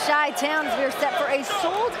here in Chi-Town as we're set for a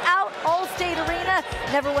sold-out Allstate Arena.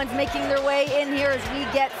 And everyone's making their way in here as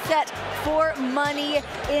we get set for Money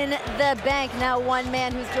in the Bank. Now one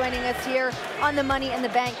man who's joining us here on the Money in the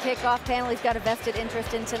Bank kickoff panel. He's got a vested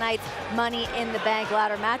interest in tonight's Money in the Bank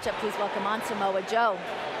ladder matchup. Please welcome on Samoa Joe.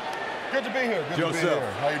 Good to be here. Good to be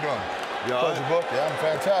here. How you doing? Pleasure, Book. Yeah, I'm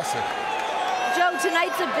fantastic. Joe,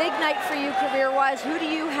 tonight's a big night for you career-wise. Who do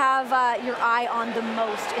you have your eye on the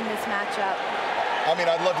most in this matchup? I mean,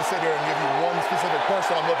 I'd love to sit here and give you one specific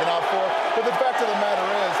person I'm looking out for, but the fact of the matter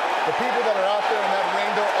is, the people that are out there in that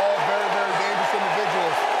ring, they're all very, very dangerous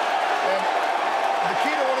individuals. And the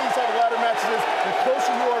key to one of these type of ladder matches is the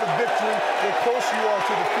closer you are to victory, the closer you are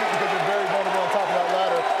to defeat because you're very vulnerable on top of that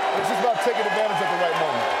ladder. It's just about taking advantage at the right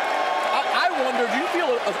moment. I wonder, do you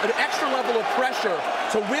feel an extra level of pressure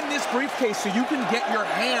to win this briefcase so you can get your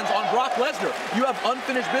hands on Brock Lesnar? You have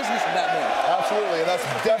unfinished business with that man. Absolutely, and that's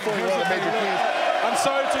definitely one of the major keys. I'm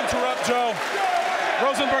sorry to interrupt, Joe.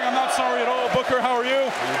 Rosenberg, I'm not sorry at all. Booker, how are you?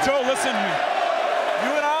 Joe, listen,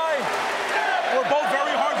 you and I, we're both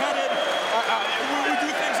very hard-headed. We do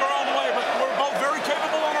things our own way, but we're both very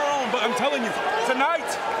capable on our own. But I'm telling you, tonight,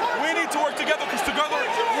 we need to work together because together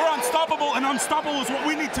we're unstoppable, and unstoppable is what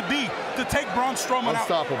we need to be to take Braun Strowman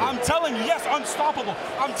out. I'm telling you, yes, unstoppable.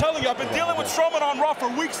 I'm telling you, I've been dealing with Strowman on Raw for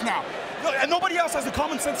weeks now. And nobody else has the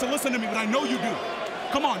common sense to listen to me, but I know you do.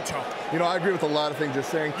 Come on, Joe. You know, I agree with a lot of things you're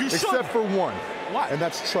saying, except for one. What? And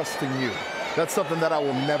that's trusting you. That's something that I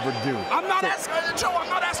will never do. I'm not asking, Joe,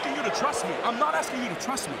 I'm not asking you to trust me. I'm not asking you to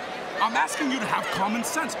trust me. I'm asking you to have common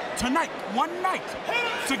sense. Tonight, one night,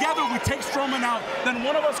 together we take Strowman out, then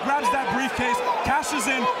one of us grabs that briefcase, cashes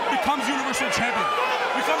in, becomes Universal Champion,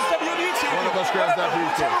 becomes WWE Champion. One of us grabs that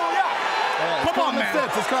briefcase. Come on, man.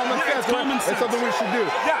 Sense. It's common sense. Common sense. It's something we should do.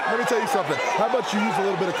 Yeah. Let me tell you something. How about you use a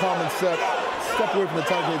little bit of common sense? Step away from the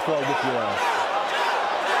title before I whip your ass.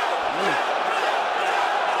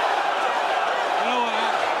 You know what?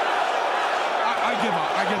 I give up.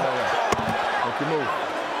 I give up. Make your move.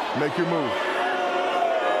 Make your move.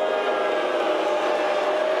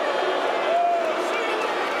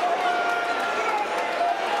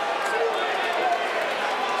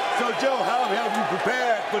 So, Joe, how have you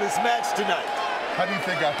prepared for this match tonight? How do you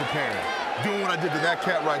think I prepared? Doing what I did to that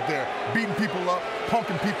cat right there, beating people up,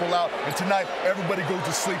 punking people out, and tonight everybody goes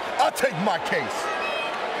to sleep. I'll take my case.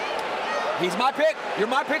 He's my pick. You're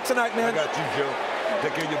my pick tonight, man. I got you, Joe.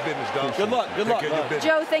 Take care of your business, dog. Good luck. Good luck.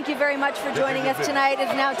 Joe, thank you very much for joining us tonight.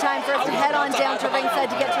 It's now time for us to head on down to ringside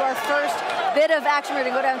to get to our first bit of action. We're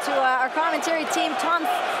going to go down to our commentary team, Tom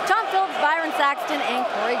Phillips, Byron Saxton, and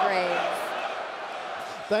Corey Graves.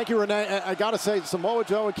 Thank you, Renee. I got to say, Samoa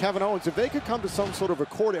Joe and Kevin Owens, if they could come to some sort of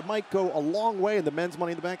accord, it might go a long way in the men's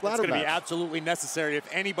Money in the Bank ladder match. It's going to be absolutely necessary if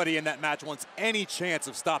anybody in that match wants any chance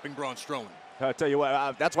of stopping Braun Strowman. I'll tell you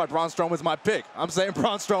what, that's why Braun Strowman's my pick. I'm saying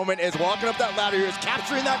Braun Strowman is walking up that ladder here, is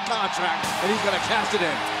capturing that contract, and he's going to cash it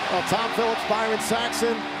in. Well, Tom Phillips, Byron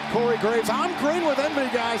Saxton, Corey Graves. I'm green with envy,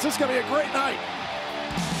 guys. This is going to be a great night.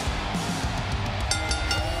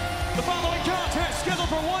 The following contest scheduled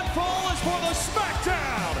for one fall is for the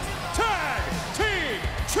SmackDown Tag Team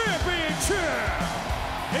Championship.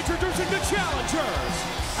 Introducing the challengers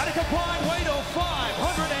at a combined weight of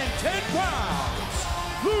 510 pounds,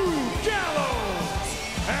 Luke Gallows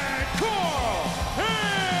and Carl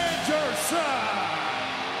Anderson.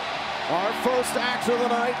 Our first act of the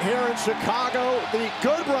night here in Chicago. The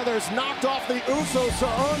Good Brothers knocked off the Usos to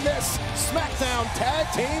earn this SmackDown Tag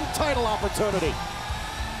Team title opportunity.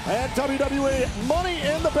 And WWE Money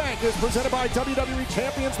in the Bank is presented by WWE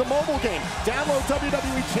Champions, the mobile game. Download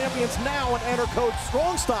WWE Champions now and enter code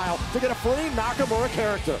STRONGSTYLE to get a free Nakamura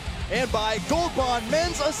character. And by Gold Bond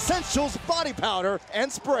Men's Essentials Body Powder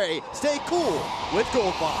and Spray. Stay cool with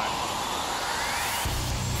Gold Bond.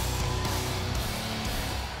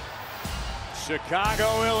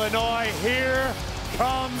 Chicago, Illinois, here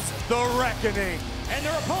comes the reckoning. And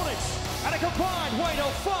their opponents at a combined weight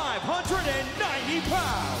of 590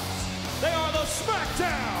 pounds. They are the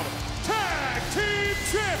SmackDown Tag Team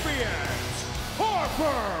Champions,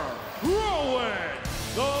 Harper, Rowan,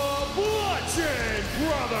 the Bludgeon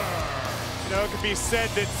Brothers. You know, it could be said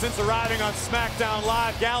that since arriving on SmackDown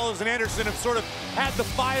Live, Gallows and Anderson have sort of had the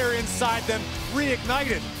fire inside them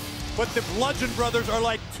reignited. But the Bludgeon Brothers are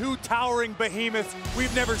like two towering behemoths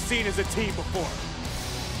we've never seen as a team before.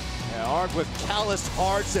 Yeah, armed with calloused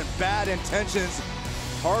hearts and bad intentions,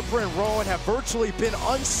 Harper and Rowan have virtually been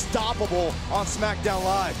unstoppable on SmackDown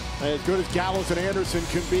Live. As good as Gallows and Anderson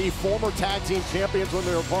can be, former tag team champions when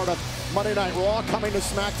they were part of Monday Night Raw, coming to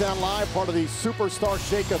SmackDown Live, part of the superstar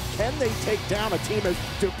shakeup. Can they take down a team as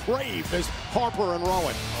depraved as Harper and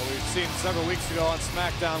Rowan? Well, we've seen several weeks ago on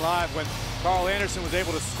SmackDown Live when Carl Anderson was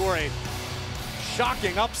able to score a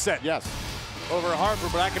shocking upset over Harper,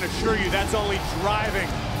 but I can assure you that's only driving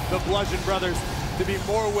the Bludgeon Brothers to be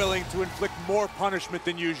more willing to inflict more punishment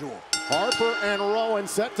than usual. Harper and Rowan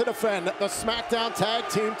set to defend the SmackDown Tag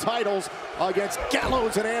Team titles against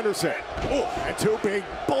Gallows and Anderson. Ooh, and two big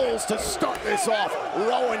bulls to start this off,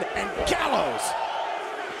 Rowan and Gallows.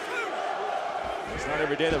 It's not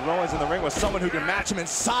every day that Rowan's in the ring with someone who can match him in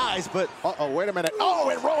size, but... Uh-oh, wait a minute. Oh,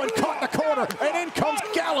 and Rowan caught in the corner, and in comes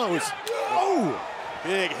Gallows. Oh!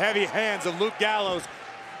 Big, heavy hands of Luke Gallows.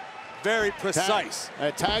 Very precise.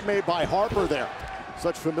 A tag made by Harper there.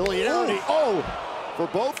 Such familiarity. Ooh. Oh! For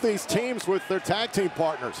both these teams with their tag team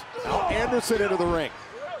partners. Now Anderson into the ring.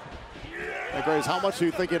 Hey, Graves, how much do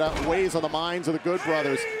you think it weighs on the minds of the Good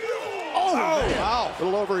Brothers? Oh, wow. A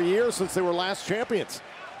little over a year since they were last champions.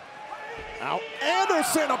 Now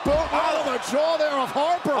Anderson, a boot right on the jaw there of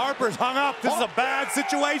Harper. Harper's hung up. This is a bad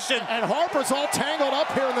situation. And Harper's all tangled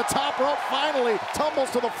up here in the top rope. Finally tumbles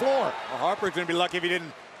to the floor. Well, Harper's going to be lucky if he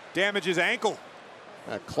didn't damage his ankle.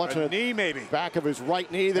 Clutching a knee, maybe. Back of his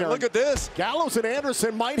right knee there. And look at this. Gallows and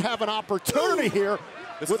Anderson might have an opportunity here.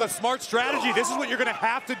 This is a smart strategy. This is what you're going to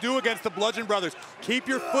have to do against the Bludgeon Brothers. Keep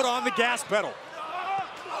your foot on the gas pedal.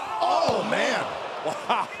 Oh, man.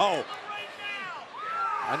 Wow.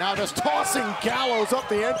 And now just tossing Gallows up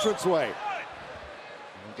the entranceway.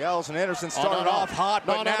 Gallows and Anderson started off hot,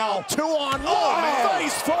 but now... 2 on 1.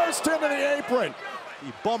 Face first into the apron.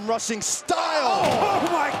 The bum rushing style. Oh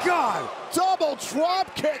my God! Double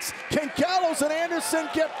drop kicks. Can Gallows and Anderson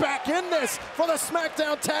get back in this for the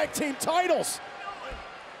SmackDown Tag Team titles?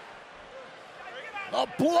 The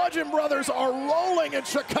Bludgeon Brothers are rolling in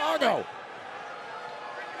Chicago.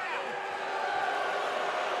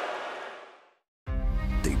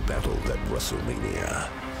 They battled at WrestleMania.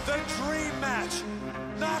 The dream match.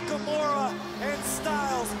 Nakamura and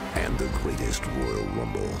Styles. And the greatest Royal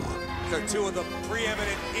Rumble. They're two of the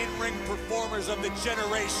preeminent in-ring performers of the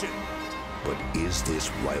generation. But is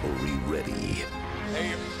this rivalry ready?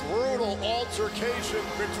 A brutal altercation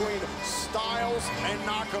between Styles and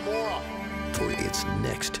Nakamura. For its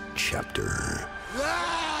next chapter.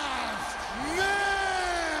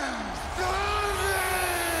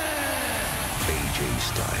 AJ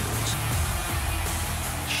Styles.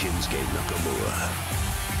 Shinsuke Nakamura.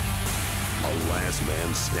 A last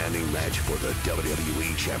man standing match for the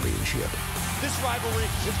WWE Championship. This rivalry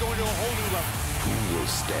is going to a whole new level. Who will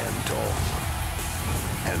stand tall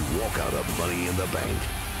and walk out of Money in the Bank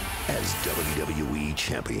as WWE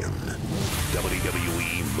Champion?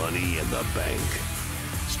 WWE Money in the Bank.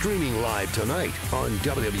 Streaming live tonight on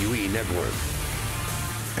WWE Network.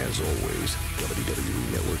 As always,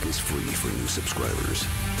 WWE Network is free for new subscribers.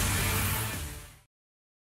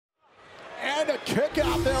 And a kick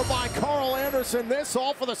out there by Carl Anderson. This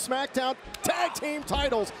all for the SmackDown Tag Team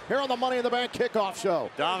titles here on the Money in the Bank Kickoff Show.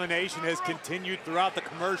 Domination has continued throughout the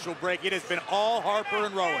commercial break. It has been all Harper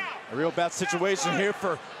and Rowan. A real bad situation here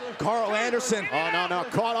for Carl Anderson. Oh, no,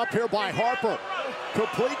 caught up here by Harper.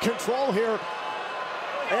 Complete control here.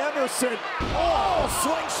 Anderson,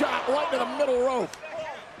 slingshot right to the middle rope.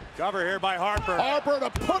 Cover here by Harper. Harper to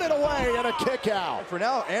put it away and a kick out. For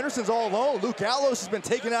now, Anderson's all alone. Luke Gallows has been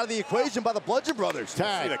taken out of the equation by the Bludgeon Brothers. See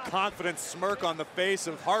the confident smirk on the face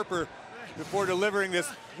of Harper before delivering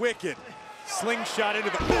this wicked slingshot into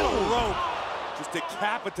the middle rope. Just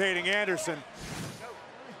decapitating Anderson.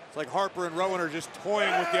 It's like Harper and Rowan are just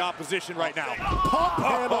toying with the opposition right now. Pump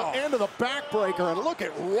handle into the backbreaker, and look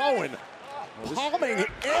at Rowan. Palming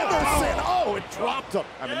Anderson. Oh, it dropped him.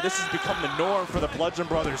 I mean, this has become the norm for the Bludgeon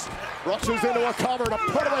Brothers. Rushes into a cover to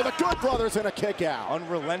put away the Good Brothers in a kick out.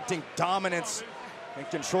 Unrelenting dominance and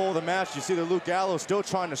control of the match. You see the Luke Gallows still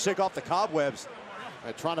trying to shake off the cobwebs.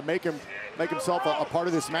 Trying to make himself a part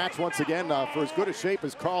of this match once again for as good a shape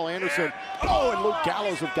as Carl Anderson. Oh, and Luke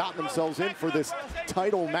Gallows have gotten themselves in for this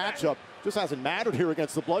title matchup. Just hasn't mattered here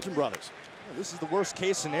against the Bludgeon Brothers. This is the worst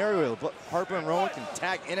case scenario, but Harper and Rowan can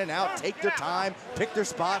tag in and out, take their time, pick their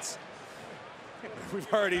spots.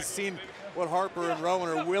 We've already seen what Harper and Rowan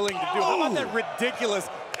are willing to do. How about that ridiculous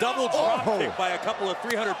double drop kick by a couple of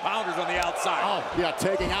 300-pounders on the outside? Oh, yeah,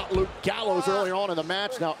 taking out Luke Gallows earlier on in the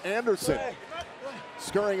match. Now Anderson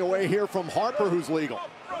scurrying away here from Harper, who's legal.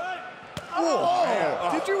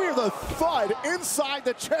 Did you hear the thud inside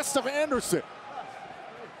the chest of Anderson?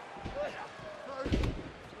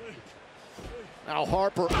 Now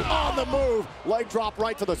Harper on the move. Leg drop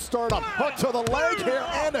right to the sternum. Hook to the leg here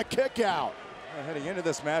and a kick out. Heading into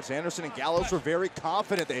this match, Anderson and Gallows were very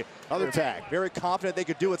confident. Other tag. Very confident they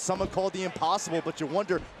could do what someone called the impossible, but you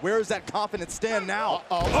wonder, where does that confidence stand now?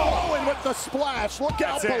 Owen with the splash. Look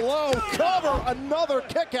out below. Cover. Another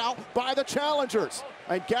kick out by the challengers.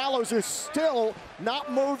 And Gallows is still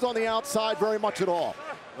not moved on the outside very much at all.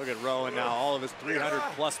 Look at Rowan now. All of his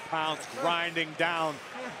 300-plus pounds grinding down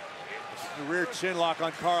The rear chin lock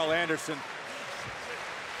on Carl Anderson.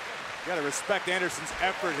 You gotta respect Anderson's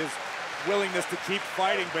effort, his willingness to keep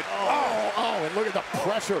fighting, but and look at the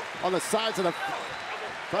pressure on the sides of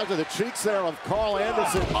the cheeks there of Carl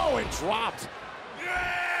Anderson. Oh, it dropped.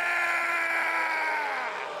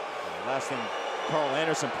 The last thing Carl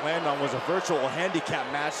Anderson planned on was a virtual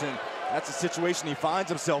handicap match, and that's the situation he finds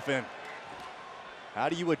himself in. How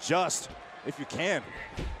do you adjust if you can?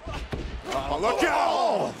 Look out!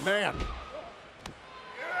 Oh, man.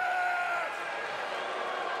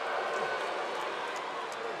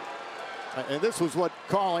 And this was what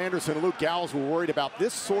Carl Anderson and Luke Gallows were worried about.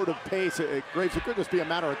 This sort of pace, Graves, it could just be a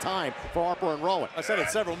matter of time for Harper and Rowan. I said it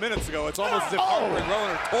several minutes ago. It's almost as if Harper and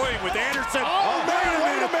Rowan are toying with Anderson.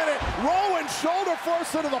 Wait a minute. Rowan shoulder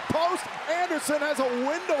first into the post. Anderson has a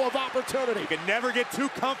window of opportunity. You can never get too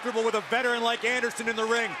comfortable with a veteran like Anderson in the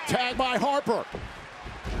ring. Tag by Harper.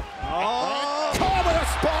 Call with a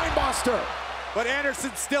spine buster. But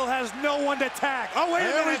Anderson still has no one to tag. Oh, wait a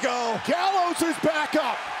minute. There we go. Gallows is back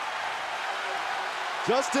up.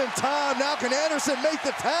 Just in time. Now can Anderson make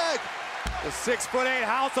the tag? The 6'8"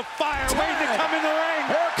 house of fire waiting to come in the ring.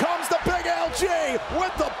 Here comes the big LG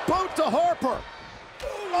with the boot to Harper.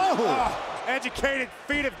 Educated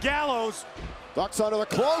feet of Gallows. Ducks under the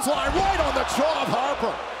clothesline, right on the jaw of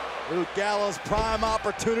Harper. Luke Gallows' prime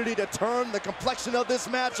opportunity to turn the complexion of this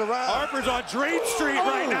match around. Harper's on Dream Street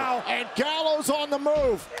right now. And Gallows on the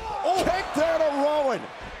move. Kick there to Rowan.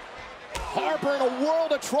 Harper in a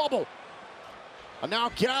world of trouble. And now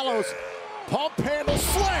Gallows, pump handle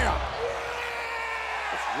slam.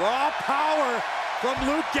 Raw power from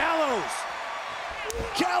Luke Gallows.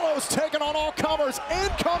 Gallows taking on all comers. In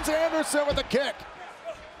comes Anderson with a kick.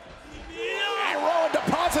 And Rowan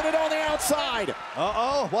deposited on the outside.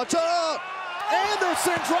 Watch out.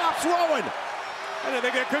 Anderson drops Rowan. I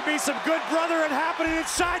think there could be some good brothering happening in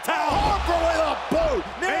Chi-Town. Harper with a boot.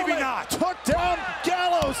 Maybe not. Took down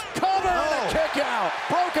Gallows. Cover and a kick out.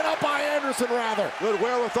 Broken up by Anderson, rather. Good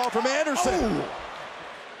wherewithal from Anderson.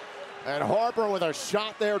 And Harper with a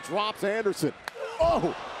shot there drops Anderson.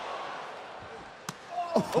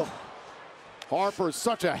 Harper's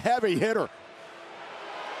such a heavy hitter.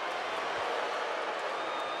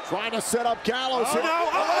 Trying to set up Gallows here.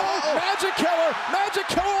 Magic Killer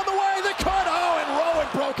on the way. They cut. And Rowan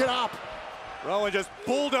broke it up. Rowan just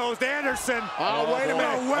bulldozed Anderson. Wait a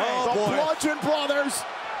minute. The Bludgeon Brothers.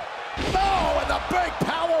 No, and the big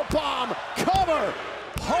power bomb. Cover.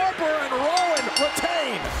 Harper and Rowan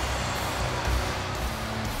retain.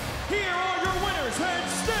 Here are your winners and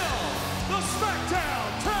still the SmackDown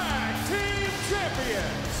Tag Team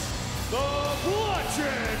Champions, the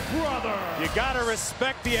Bludgeon Brothers. You gotta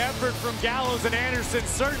respect the effort from Gallows and Anderson,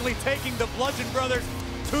 certainly taking the Bludgeon Brothers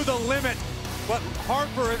to the limit. But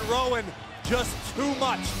Harper and Rowan, just too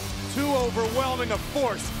much, too overwhelming a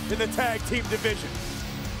force in the tag team division.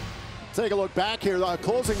 Take a look back here, the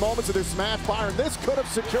closing moments of this match. Byron, this could have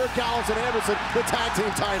secured Gallows and Anderson the tag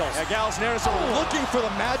team titles. Yeah, Gallows and Anderson were looking for the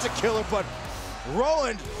Magic Killer, but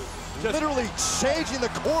Rowan just literally changing the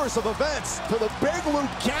course of events. To the big Luke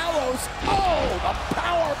Gallows. The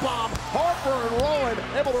power bomb. Harper and Rowan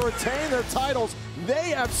able to retain their titles. They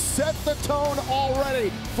have set the tone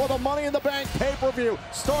already for the Money in the Bank pay-per-view,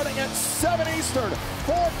 starting at 7 Eastern,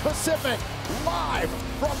 4 Pacific, live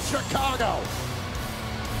from Chicago.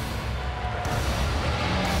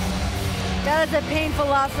 That is a painful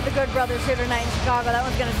loss for the Good Brothers here tonight in Chicago. That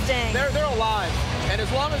one's going to sting. They're alive. And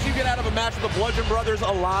as long as you get out of a match with the Bludgeon Brothers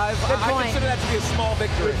alive, I consider that to be a small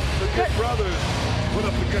victory. The Good Brothers put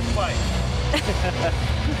up a good fight.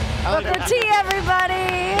 Booker T,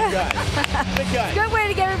 everybody. Good guy. Good way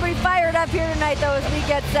to get everybody fired up here tonight, though, as we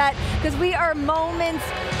get set, because we are moments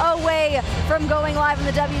away from going live on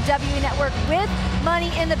the WWE Network with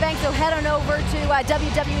Money in the Bank. So head on over to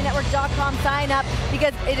WWENetwork.com, sign up,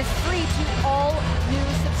 because it is free to all new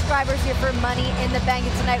subscribers here for Money in the Bank.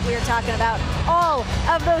 And tonight we are talking about all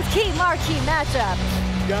of those key marquee matchups.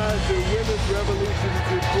 Guys, the women's revolution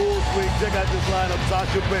is in full swing. Check out this lineup: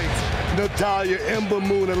 Sasha Banks, Natalya, Ember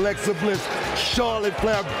Moon, Alexa Bliss, Charlotte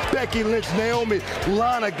Flair, Becky Lynch, Naomi,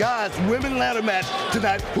 Lana. Guys, women ladder match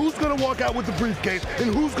tonight. Who's going to walk out with the briefcase,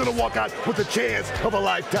 and who's going to walk out with the chance of a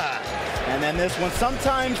lifetime? And then this one,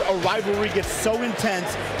 sometimes a rivalry gets so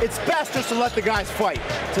intense, it's best just to let the guys fight.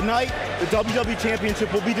 Tonight, the WWE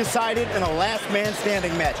Championship will be decided in a last man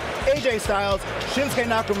standing match. AJ Styles, Shinsuke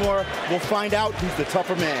Nakamura will find out who's the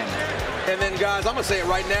tougher man. And then, guys, I'm going to say it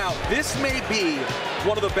right now. This may be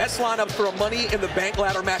one of the best lineups for a Money in the Bank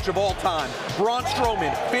ladder match of all time. Braun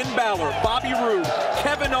Strowman, Finn Balor, Bobby Roode,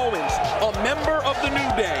 Kevin Owens, a member of the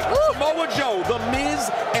New Day, Samoa Joe, The Miz,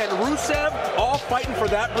 and Rusev, all fighting for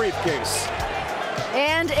that briefcase.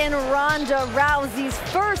 And in Ronda Rousey's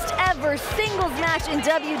first ever singles match in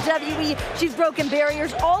WWE, she's broken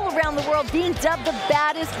barriers all around the world, being dubbed the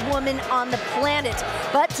baddest woman on the planet.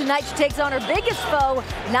 But tonight she takes on her biggest foe,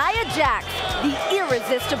 Nia Jax, the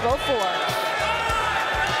irresistible force.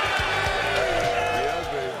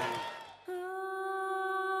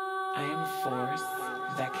 I am a force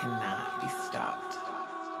that cannot be stopped.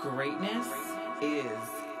 Greatness is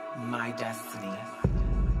my destiny.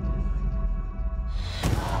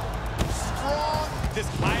 Strong, this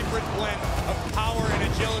hybrid blend of power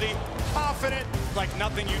and agility, confident like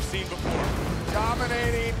nothing you've seen before.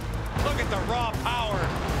 Dominating. Look at the raw power.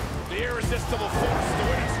 The irresistible force, the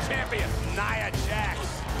women's champion, Nia Jax.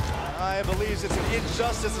 Nia believes it's an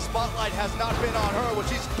injustice. The spotlight has not been on her, well,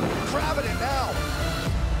 she's grabbing it now.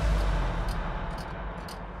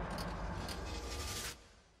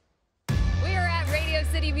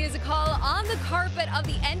 City Music Hall on the carpet of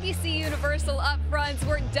the NBC Universal Upfronts,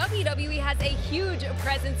 where WWE has a huge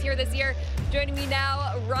presence here this year. Joining me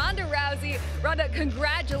now, Ronda Rousey. Ronda,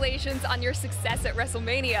 congratulations on your success at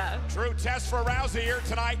WrestleMania. True test for Rousey here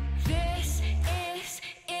tonight. This is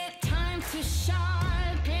it, time to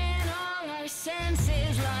sharpen all our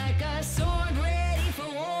senses like a sword ready for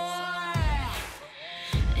war.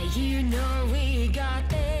 You know we got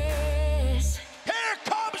this. Here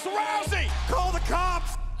comes Rousey! Call the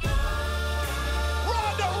cops!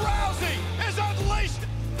 Ronda Rousey is unleashed!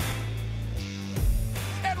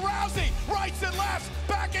 And Rousey rights and lefts,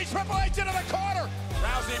 backing Triple H into the corner.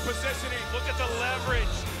 Rousey positioning, look at the leverage.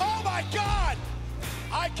 Oh my God!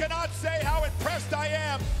 I cannot say how impressed I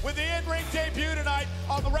am with the in-ring debut tonight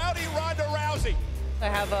of Rowdy Ronda Rousey. I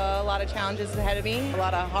have a lot of challenges ahead of me, a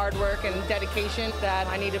lot of hard work and dedication that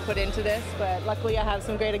I need to put into this, but luckily I have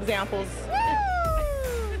some great examples.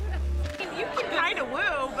 You can kind of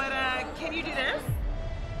woo, but can you do this?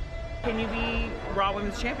 Can you be Raw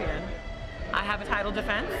Women's Champion? I have a title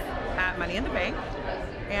defense at Money in the Bank,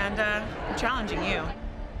 and I'm challenging you.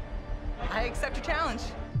 I accept your challenge.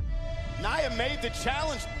 Nia made the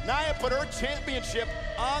challenge. Nia put her championship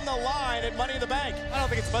on the line at Money in the Bank. I don't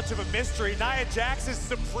think it's much of a mystery. Nia Jax is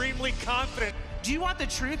supremely confident. Do you want the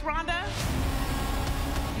truth, Ronda?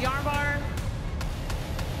 The armbar,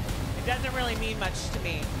 it doesn't really mean much to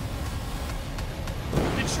me.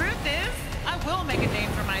 The truth is, I will make a name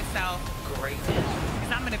for myself. Greatness.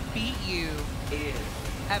 Because I'm going to beat you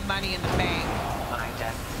at Money in the Bank. My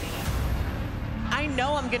destiny. I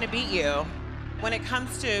know I'm going to beat you. When it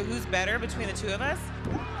comes to who's better between the two of us,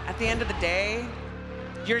 at the end of the day,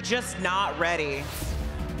 you're just not ready.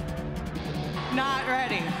 Not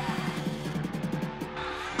ready.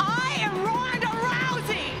 I am Ronda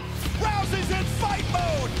Rousey! Rousey's in fight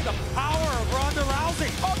mode! The power of Ronda Rousey!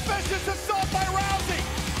 A vicious assault by Rousey!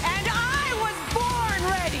 And I was born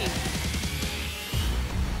ready!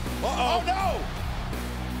 Uh-oh. Oh no!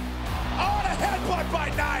 Oh, and a headbutt by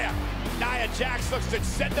Nia! Nia Jax looks to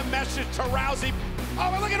send a message to Rousey.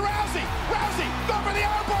 Oh, and look at Rousey! Rousey, go for the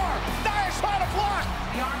armbar! Nia's trying to block!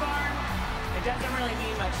 The armbar, it doesn't really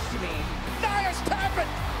mean much to me. Nia's tapping!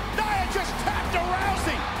 Nia just tapped to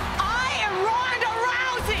Rousey! I am Ronda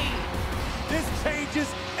Rousey! This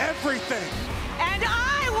changes everything! And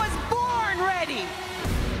I was born ready!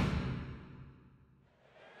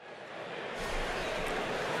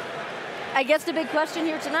 I guess the big question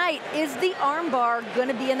here tonight, is the armbar going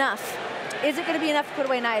to be enough? Is it going to be enough to put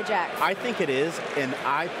away Nia Jax? I think it is, and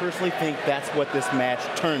I personally think that's what this match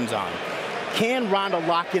turns on. Can Ronda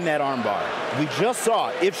lock in that armbar? We just saw,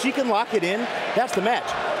 if she can lock it in, that's the match.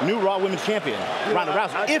 New Raw Women's Champion, Ronda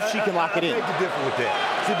Rousey, if she can lock it in. I think it's different with that.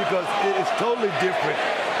 See, because it's totally different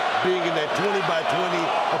being in that 20 by 20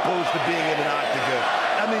 opposed to being in an octagon.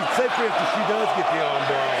 I mean, say for instance, she does get the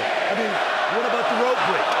armbar on. I mean, what about the rope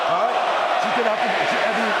break, all right? She could have to,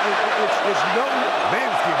 I mean, it's no,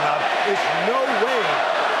 manscaping out, it's no way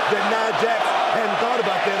that Nia Jax hadn't thought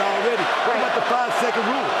about that already. What about the 5-second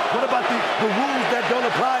rule? What about the rules that don't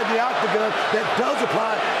apply in the octagon that does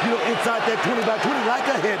apply, you know, inside that 20 by 20, like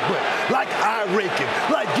a headbutt, like eye raking,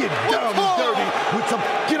 like get down and dirty with some,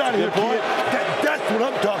 get out of here, kid. That's what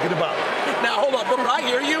I'm talking about. Now, hold on, Booker, I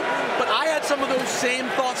hear you, but I had some of those same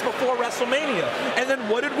thoughts before WrestleMania. And then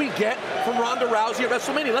what did we get from Ronda Rousey at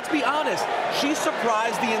WrestleMania? Let's be honest. She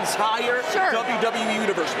surprised the entire WWE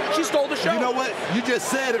Universe. She stole the show. You know what? You just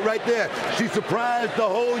said it right there. She surprised surprised the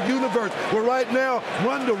whole universe. But right now,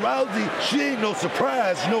 Ronda Rousey, she ain't no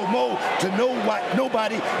surprise no more to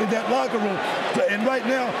nobody in that locker room. And right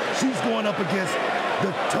now, she's going up against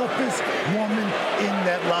the toughest woman in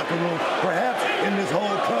that locker room, perhaps in this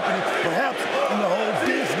whole company, perhaps in the whole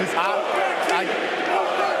business.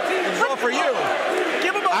 It's all for you.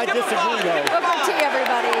 Give them I disagree, though. Booker T,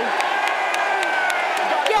 everybody.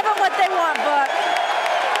 Give them what they want, Book.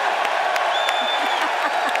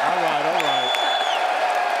 All right, all right.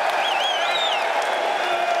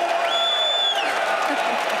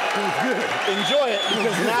 Enjoy it,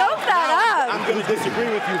 because now I'm going to disagree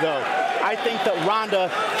with you, though. I think that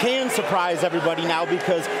Ronda can surprise everybody now,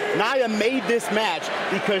 because Nia made this match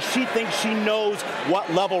because she thinks she knows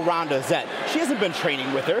what level Ronda is at. She hasn't been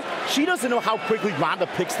training with her. She doesn't know how quickly Ronda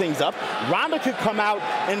picks things up. Ronda could come out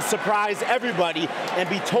and surprise everybody and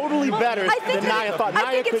be totally better than Nia thought.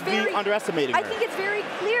 Nia could be underestimating her. I think it's very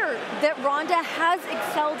clear that Ronda has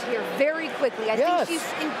excelled here very quickly. I think she's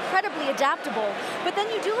incredibly adaptable. But then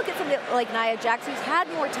you do look at somebody like Nia Jax, who's had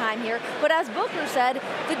more time here. But as Booker said,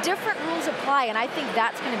 the different rules apply, and I think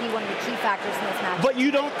that's going to be one of the key factors in this match. But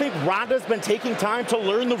you don't think Ronda's been taking time to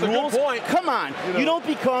learn the rules? Good point. Come on. You don't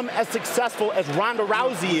become as successful as Ronda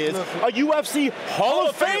Rousey is, a UFC Hall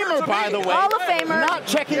of Famer, by the way. Hall of Famer. Not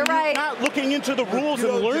checking, not looking into the rules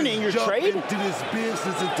and learning your trade. Into this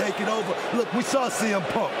business and take it over. Look, we saw CM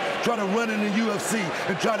Punk try to run in the UFC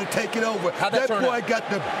and try to take it over. That boy got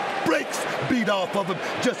the brakes beat off of him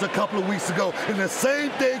just a couple of weeks ago. And the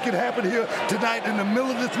same thing can happen here tonight in the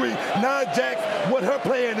middle of this ring. Nia Jax, what her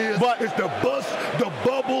plan is to bust the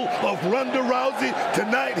bubble of Ronda Rousey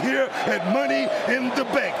tonight here at Money in the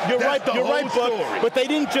Bank. You're right, but they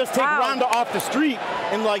didn't just take Ronda off the street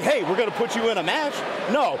and like, hey, we're going to put you in a match.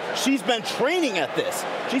 No, she's been training at this.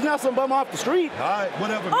 She's not some bum off the street. All right,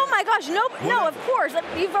 whatever. Oh my gosh, no, of course.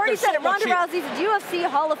 You've already said it. Ronda Rousey's a UFC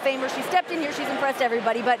Hall of Famer. She stepped in here. She's impressed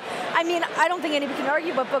everybody. But, I mean, I don't think anybody can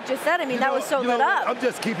argue what Book just said. I mean, that was so lit up. I'm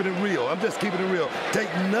just keeping it real. I'm just keeping it real.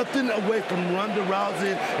 Take nothing away from Ronda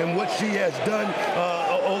Rousey and what she has done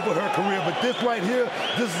over her career. But this right here,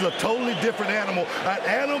 this is a totally different animal. An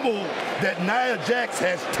animal that Nia Jax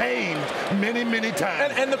has tamed many, many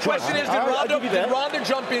times. And the question is, did Ronda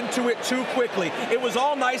jump into it too quickly? It was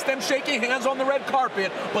all nice, them shaking hands on the red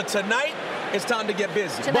carpet, but tonight, it's time to get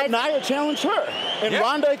busy. But Nia challenged her, and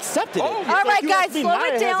Ronda accepted it. All right, guys, slow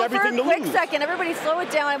it down for a quick second. Everybody slow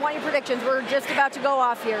it down. I want your predictions. We're just about to go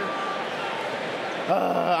off here.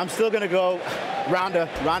 I'm still going to go Ronda.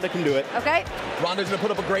 Ronda can do it. Okay. Ronda's going to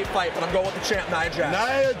put up a great fight, but I'm going with the champ, Nia Jax.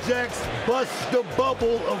 Nia Jax busts the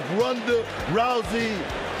bubble of Ronda Rousey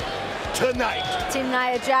tonight. Team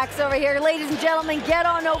Nia Jax over here. Ladies and gentlemen, get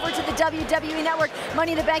on over to the WWE Network.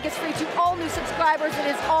 Money in the Bank is free to all new subscribers. It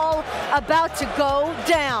is all about to go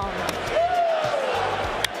down.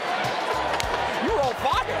 You're on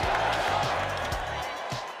fire.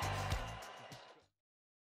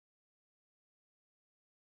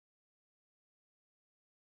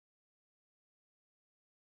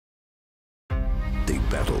 They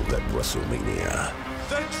battled at WrestleMania.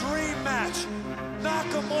 The dream match.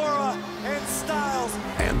 Nakamura and Styles.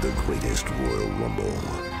 And the greatest Royal Rumble.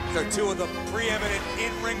 They're two of the preeminent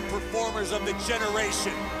in-ring performers of the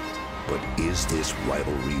generation. But is this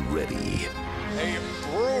rivalry ready? A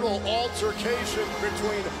brutal altercation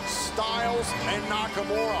between Styles and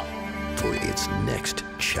Nakamura. For its next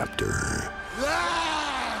chapter.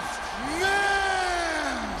 Last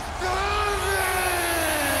man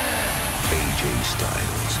AJ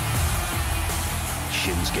Styles.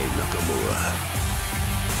 Shinsuke Nakamura.